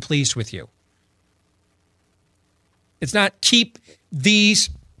God will be pleased with you. It's not keep these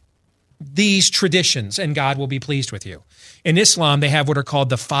traditions and God will be pleased with you. In Islam, they have what are called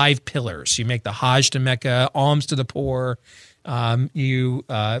the 5 pillars. You make the Hajj to Mecca, alms to the poor. You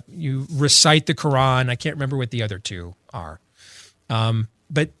recite the Quran. I can't remember what the other 2 are.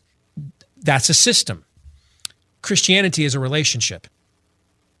 But that's a system. Christianity is a relationship.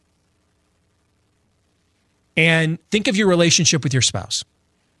 And think of your relationship with your spouse.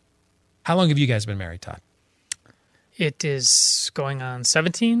 How long have you guys been married, Todd? It is going on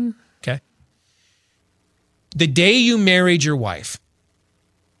 17. Okay. The day you married your wife,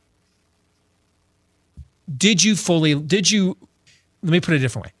 let me put it a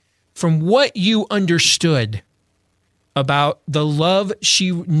different way. From what you understood about the love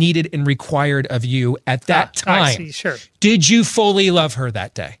she needed and required of you at that time, I see, sure. Did you fully love her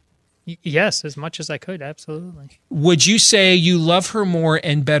that day? Yes, as much as I could, absolutely. Would you say you love her more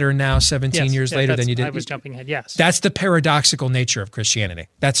and better now 17 years later than you did? I was jumping ahead, yes. That's the paradoxical nature of Christianity.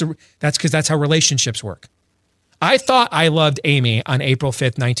 That's because that's how relationships work. I thought I loved Amy on April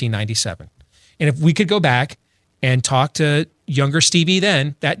 5th, 1997. And if we could go back and talk to younger Stevie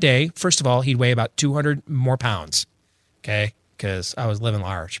then, that day, first of all, he'd weigh about 200 more pounds, okay? Because I was living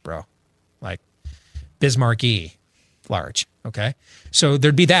large, bro. Like Bismarck-y large, okay? So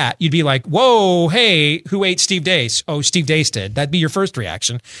there'd be that. You'd be like, whoa, hey, who ate Steve Deace? Oh, Steve Deace did. That'd be your first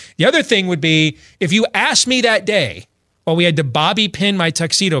reaction. The other thing would be, if you asked me that day, well, we had to bobby pin my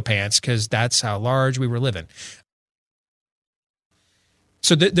tuxedo pants because that's how large we were living.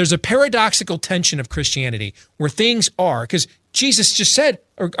 So there's a paradoxical tension of Christianity where things are, because Jesus just said,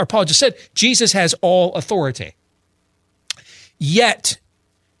 or Paul just said, Jesus has all authority. Yet,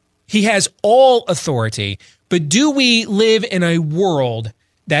 he has all authority, but do we live in a world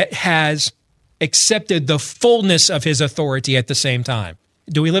that has accepted the fullness of his authority at the same time?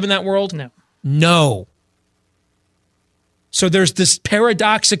 Do we live in that world? No. No. So there's this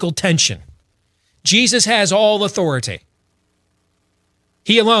paradoxical tension. Jesus has all authority.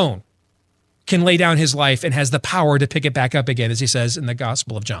 He alone can lay down his life and has the power to pick it back up again, as he says in the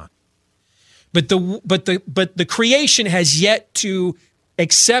Gospel of John. But the creation has yet to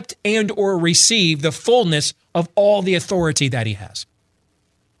accept and or receive the fullness of all the authority that he has.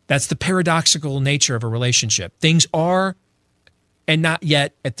 That's the paradoxical nature of a relationship. Things are and not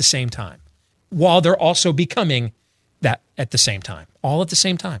yet at the same time, while they're also becoming that at the same time, all at the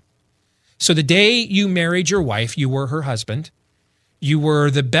same time. So the day you married your wife, you were her husband. You were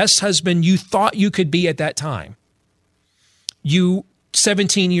the best husband you thought you could be at that time. You,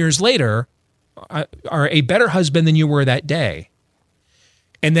 17 years later, are a better husband than you were that day.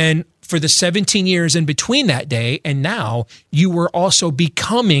 And then for the 17 years in between that day and now, you were also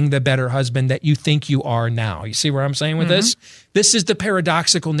becoming the better husband that you think you are now. You see where I'm saying with this? This is the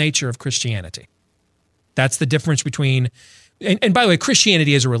paradoxical nature of Christianity. That's the difference between, and by the way,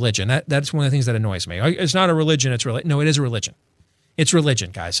 Christianity is a religion. That's one of the things that annoys me. It's not a religion, it's religion. No, it is a religion. It's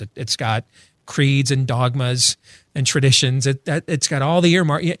religion, guys. It's got creeds and dogmas and traditions. It's got all the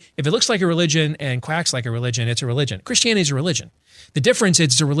earmark. If it looks like a religion and quacks like a religion, it's a religion. Christianity is a religion. The difference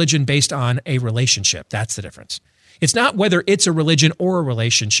is it's a religion based on a relationship. That's the difference. It's not whether it's a religion or a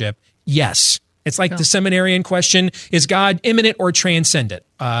relationship. Yes. It's like the seminarian question, is God immanent or transcendent?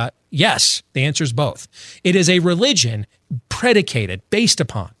 Yes. The answer is both. It is a religion predicated, based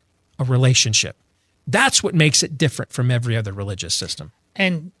upon a relationship. That's what makes it different from every other religious system.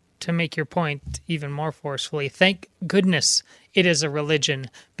 And to make your point even more forcefully, thank goodness it is a religion,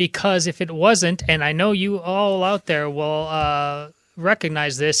 because if it wasn't, and I know you all out there will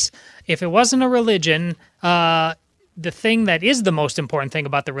recognize this, if it wasn't a religion, the thing that is the most important thing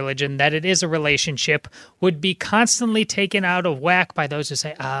about the religion, that it is a relationship, would be constantly taken out of whack by those who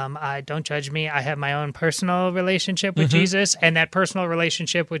say, don't judge me, I have my own personal relationship with Jesus, and that personal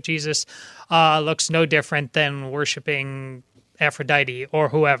relationship with Jesus looks no different than worshiping Aphrodite or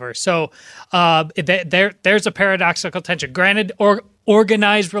whoever. So there's a paradoxical tension. Granted,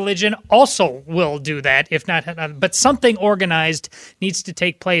 organized religion also will do that, if not, but something organized needs to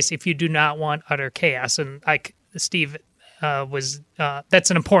take place if you do not want utter chaos. And Steve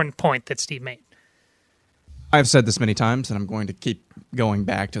that's an important point that Steve made. I've said this many times, and I'm going to keep going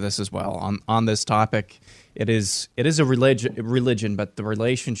back to this as well on this topic. It is a religion, but the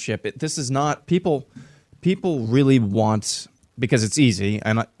relationship. This is not people. People really want, because it's easy,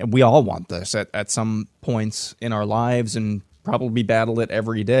 and we all want this at some points in our lives, and probably battle it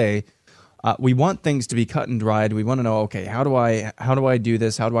every day. We want things to be cut and dried. We want to know, okay, how do I do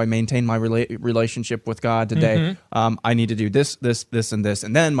this? How do I maintain my relationship with God today? I need to do this, and this,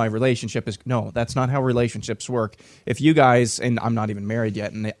 and then my relationship is... No, that's not how relationships work. If you guys, and I'm not even married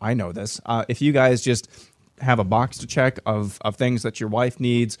yet, and I know this, if you guys just have a box to check of things that your wife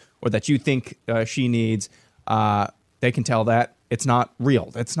needs or that you think she needs, they can tell that it's not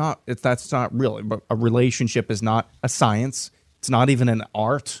real. That's not real. A relationship is not a science. It's not even an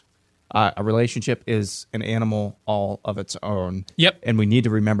art. A relationship is an animal all of its own. Yep. And we need to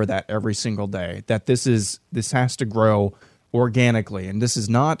remember that every single day, that this has to grow organically. And this is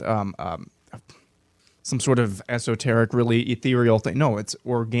not some sort of esoteric, really ethereal thing. No, it's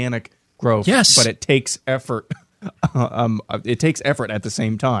organic growth. Yes. But it takes effort. It takes effort at the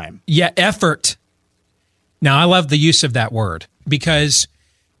same time. Yeah, effort. Now, I love the use of that word, because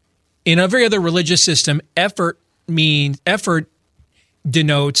in every other religious system, effort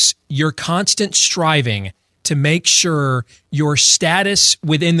denotes your constant striving to make sure your status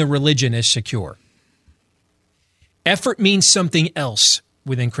within the religion is secure. Effort means something else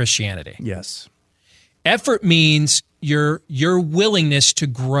within Christianity. Yes. Effort means your willingness to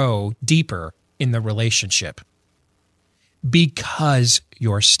grow deeper in the relationship because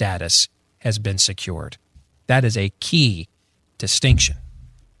your status has been secured. That is a key distinction.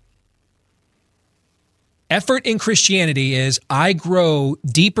 Effort in Christianity is, I grow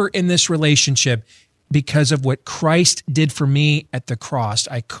deeper in this relationship because of what Christ did for me at the cross.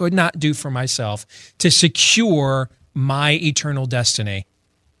 I could not do for myself to secure my eternal destiny.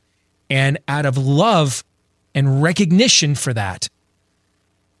 And out of love and recognition for that,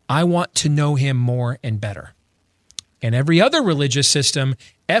 I want to know him more and better. In every other religious system,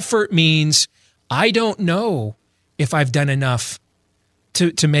 effort means I don't know if I've done enough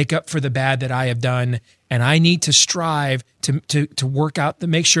to make up for the bad that I have done, and I need to strive to work out, to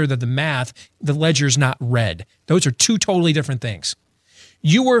make sure that the ledger's not red. Those are two totally different things.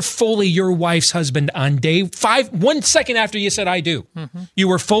 You were fully your wife's husband on day 5, 1 second after you said, I do. You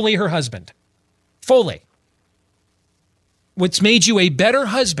were fully her husband. Fully. What's made you a better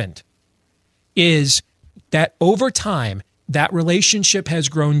husband is that over time, that relationship has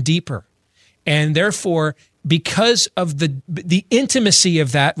grown deeper. And therefore, because of the intimacy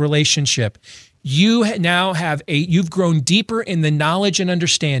of that relationship, you now have you've grown deeper in the knowledge and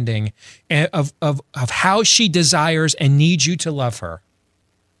understanding of how she desires and needs you to love her,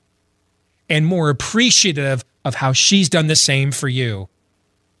 and more appreciative of how she's done the same for you.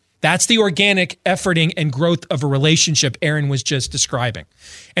 That's the organic efforting and growth of a relationship Aaron was just describing.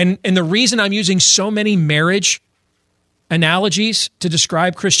 And the reason I'm using so many marriage analogies to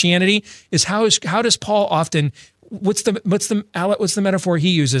describe Christianity is how does Paul often, what's the metaphor he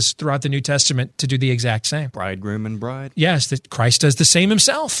uses throughout the New Testament to do the exact same? Bridegroom and bride. Yes, that Christ does the same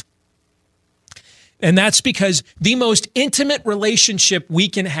himself. And that's because the most intimate relationship we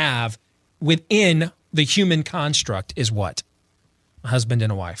can have within the human construct is what? A husband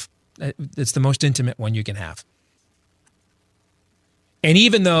and a wife. It's the most intimate one you can have. And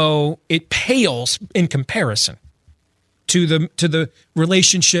even though it pales in comparison to the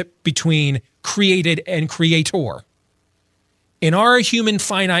relationship between created and creator, in our human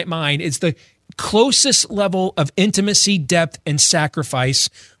finite mind, it's the closest level of intimacy, depth, and sacrifice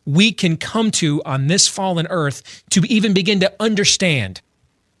we can come to on this fallen earth to even begin to understand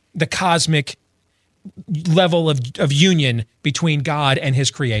the cosmic level of union between God and his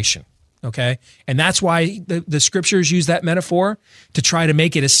creation. Okay? And that's why the scriptures use that metaphor to try to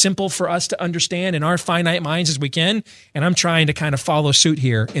make it as simple for us to understand in our finite minds as we can. And I'm trying to kind of follow suit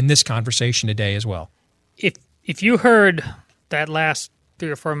here in this conversation today as well. If you heard that last 3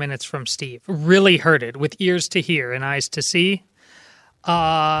 or 4 minutes from Steve, really heard it with ears to hear and eyes to see,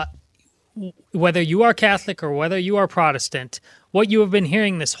 whether you are Catholic or whether you are Protestant, what you have been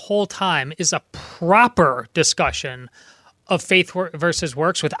hearing this whole time is a proper discussion of faith versus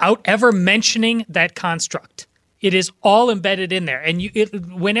works without ever mentioning that construct. It is all embedded in there. And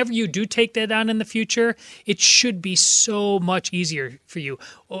whenever you do take that on in the future, it should be so much easier for you.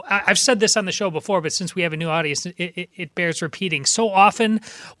 I've said this on the show before, but since we have a new audience, it bears repeating. So often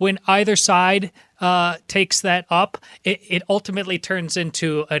when either side takes that up, it ultimately turns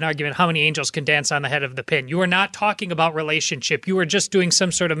into an argument, how many angels can dance on the head of the pin? You are not talking about relationship. You are just doing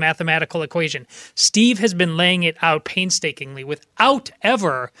some sort of mathematical equation. Steve has been laying it out painstakingly without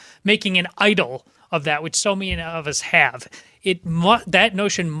ever making an idol of that, which so many of us have. That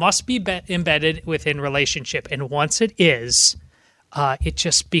notion must be embedded within relationship. And once it is, it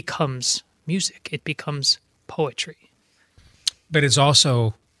just becomes music. It becomes poetry. But it's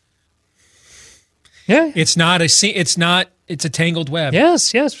also... Yeah. It's a tangled web.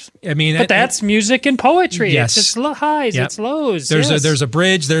 Yes. I mean, but that's music and poetry. Yes. It's highs, it's lows. There's a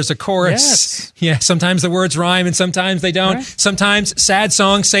bridge, there's a chorus. Yes. Yeah, sometimes the words rhyme and sometimes they don't. Right. Sometimes sad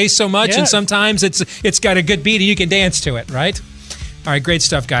songs say so much and sometimes it's got a good beat and you can dance to it, right? All right, great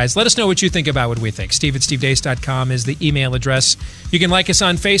stuff, guys. Let us know what you think about what we think. Steve@stevedeace.com is the email address. You can like us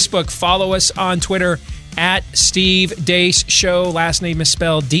on Facebook, follow us on Twitter at Steve Deace Show. Last name is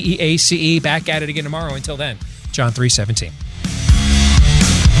spelled D-E-A-C-E. Back at it again tomorrow. Until then, John 3:17.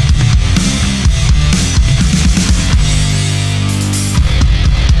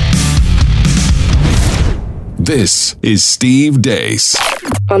 This is Steve Deace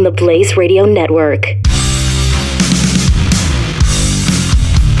on the Blaze Radio Network.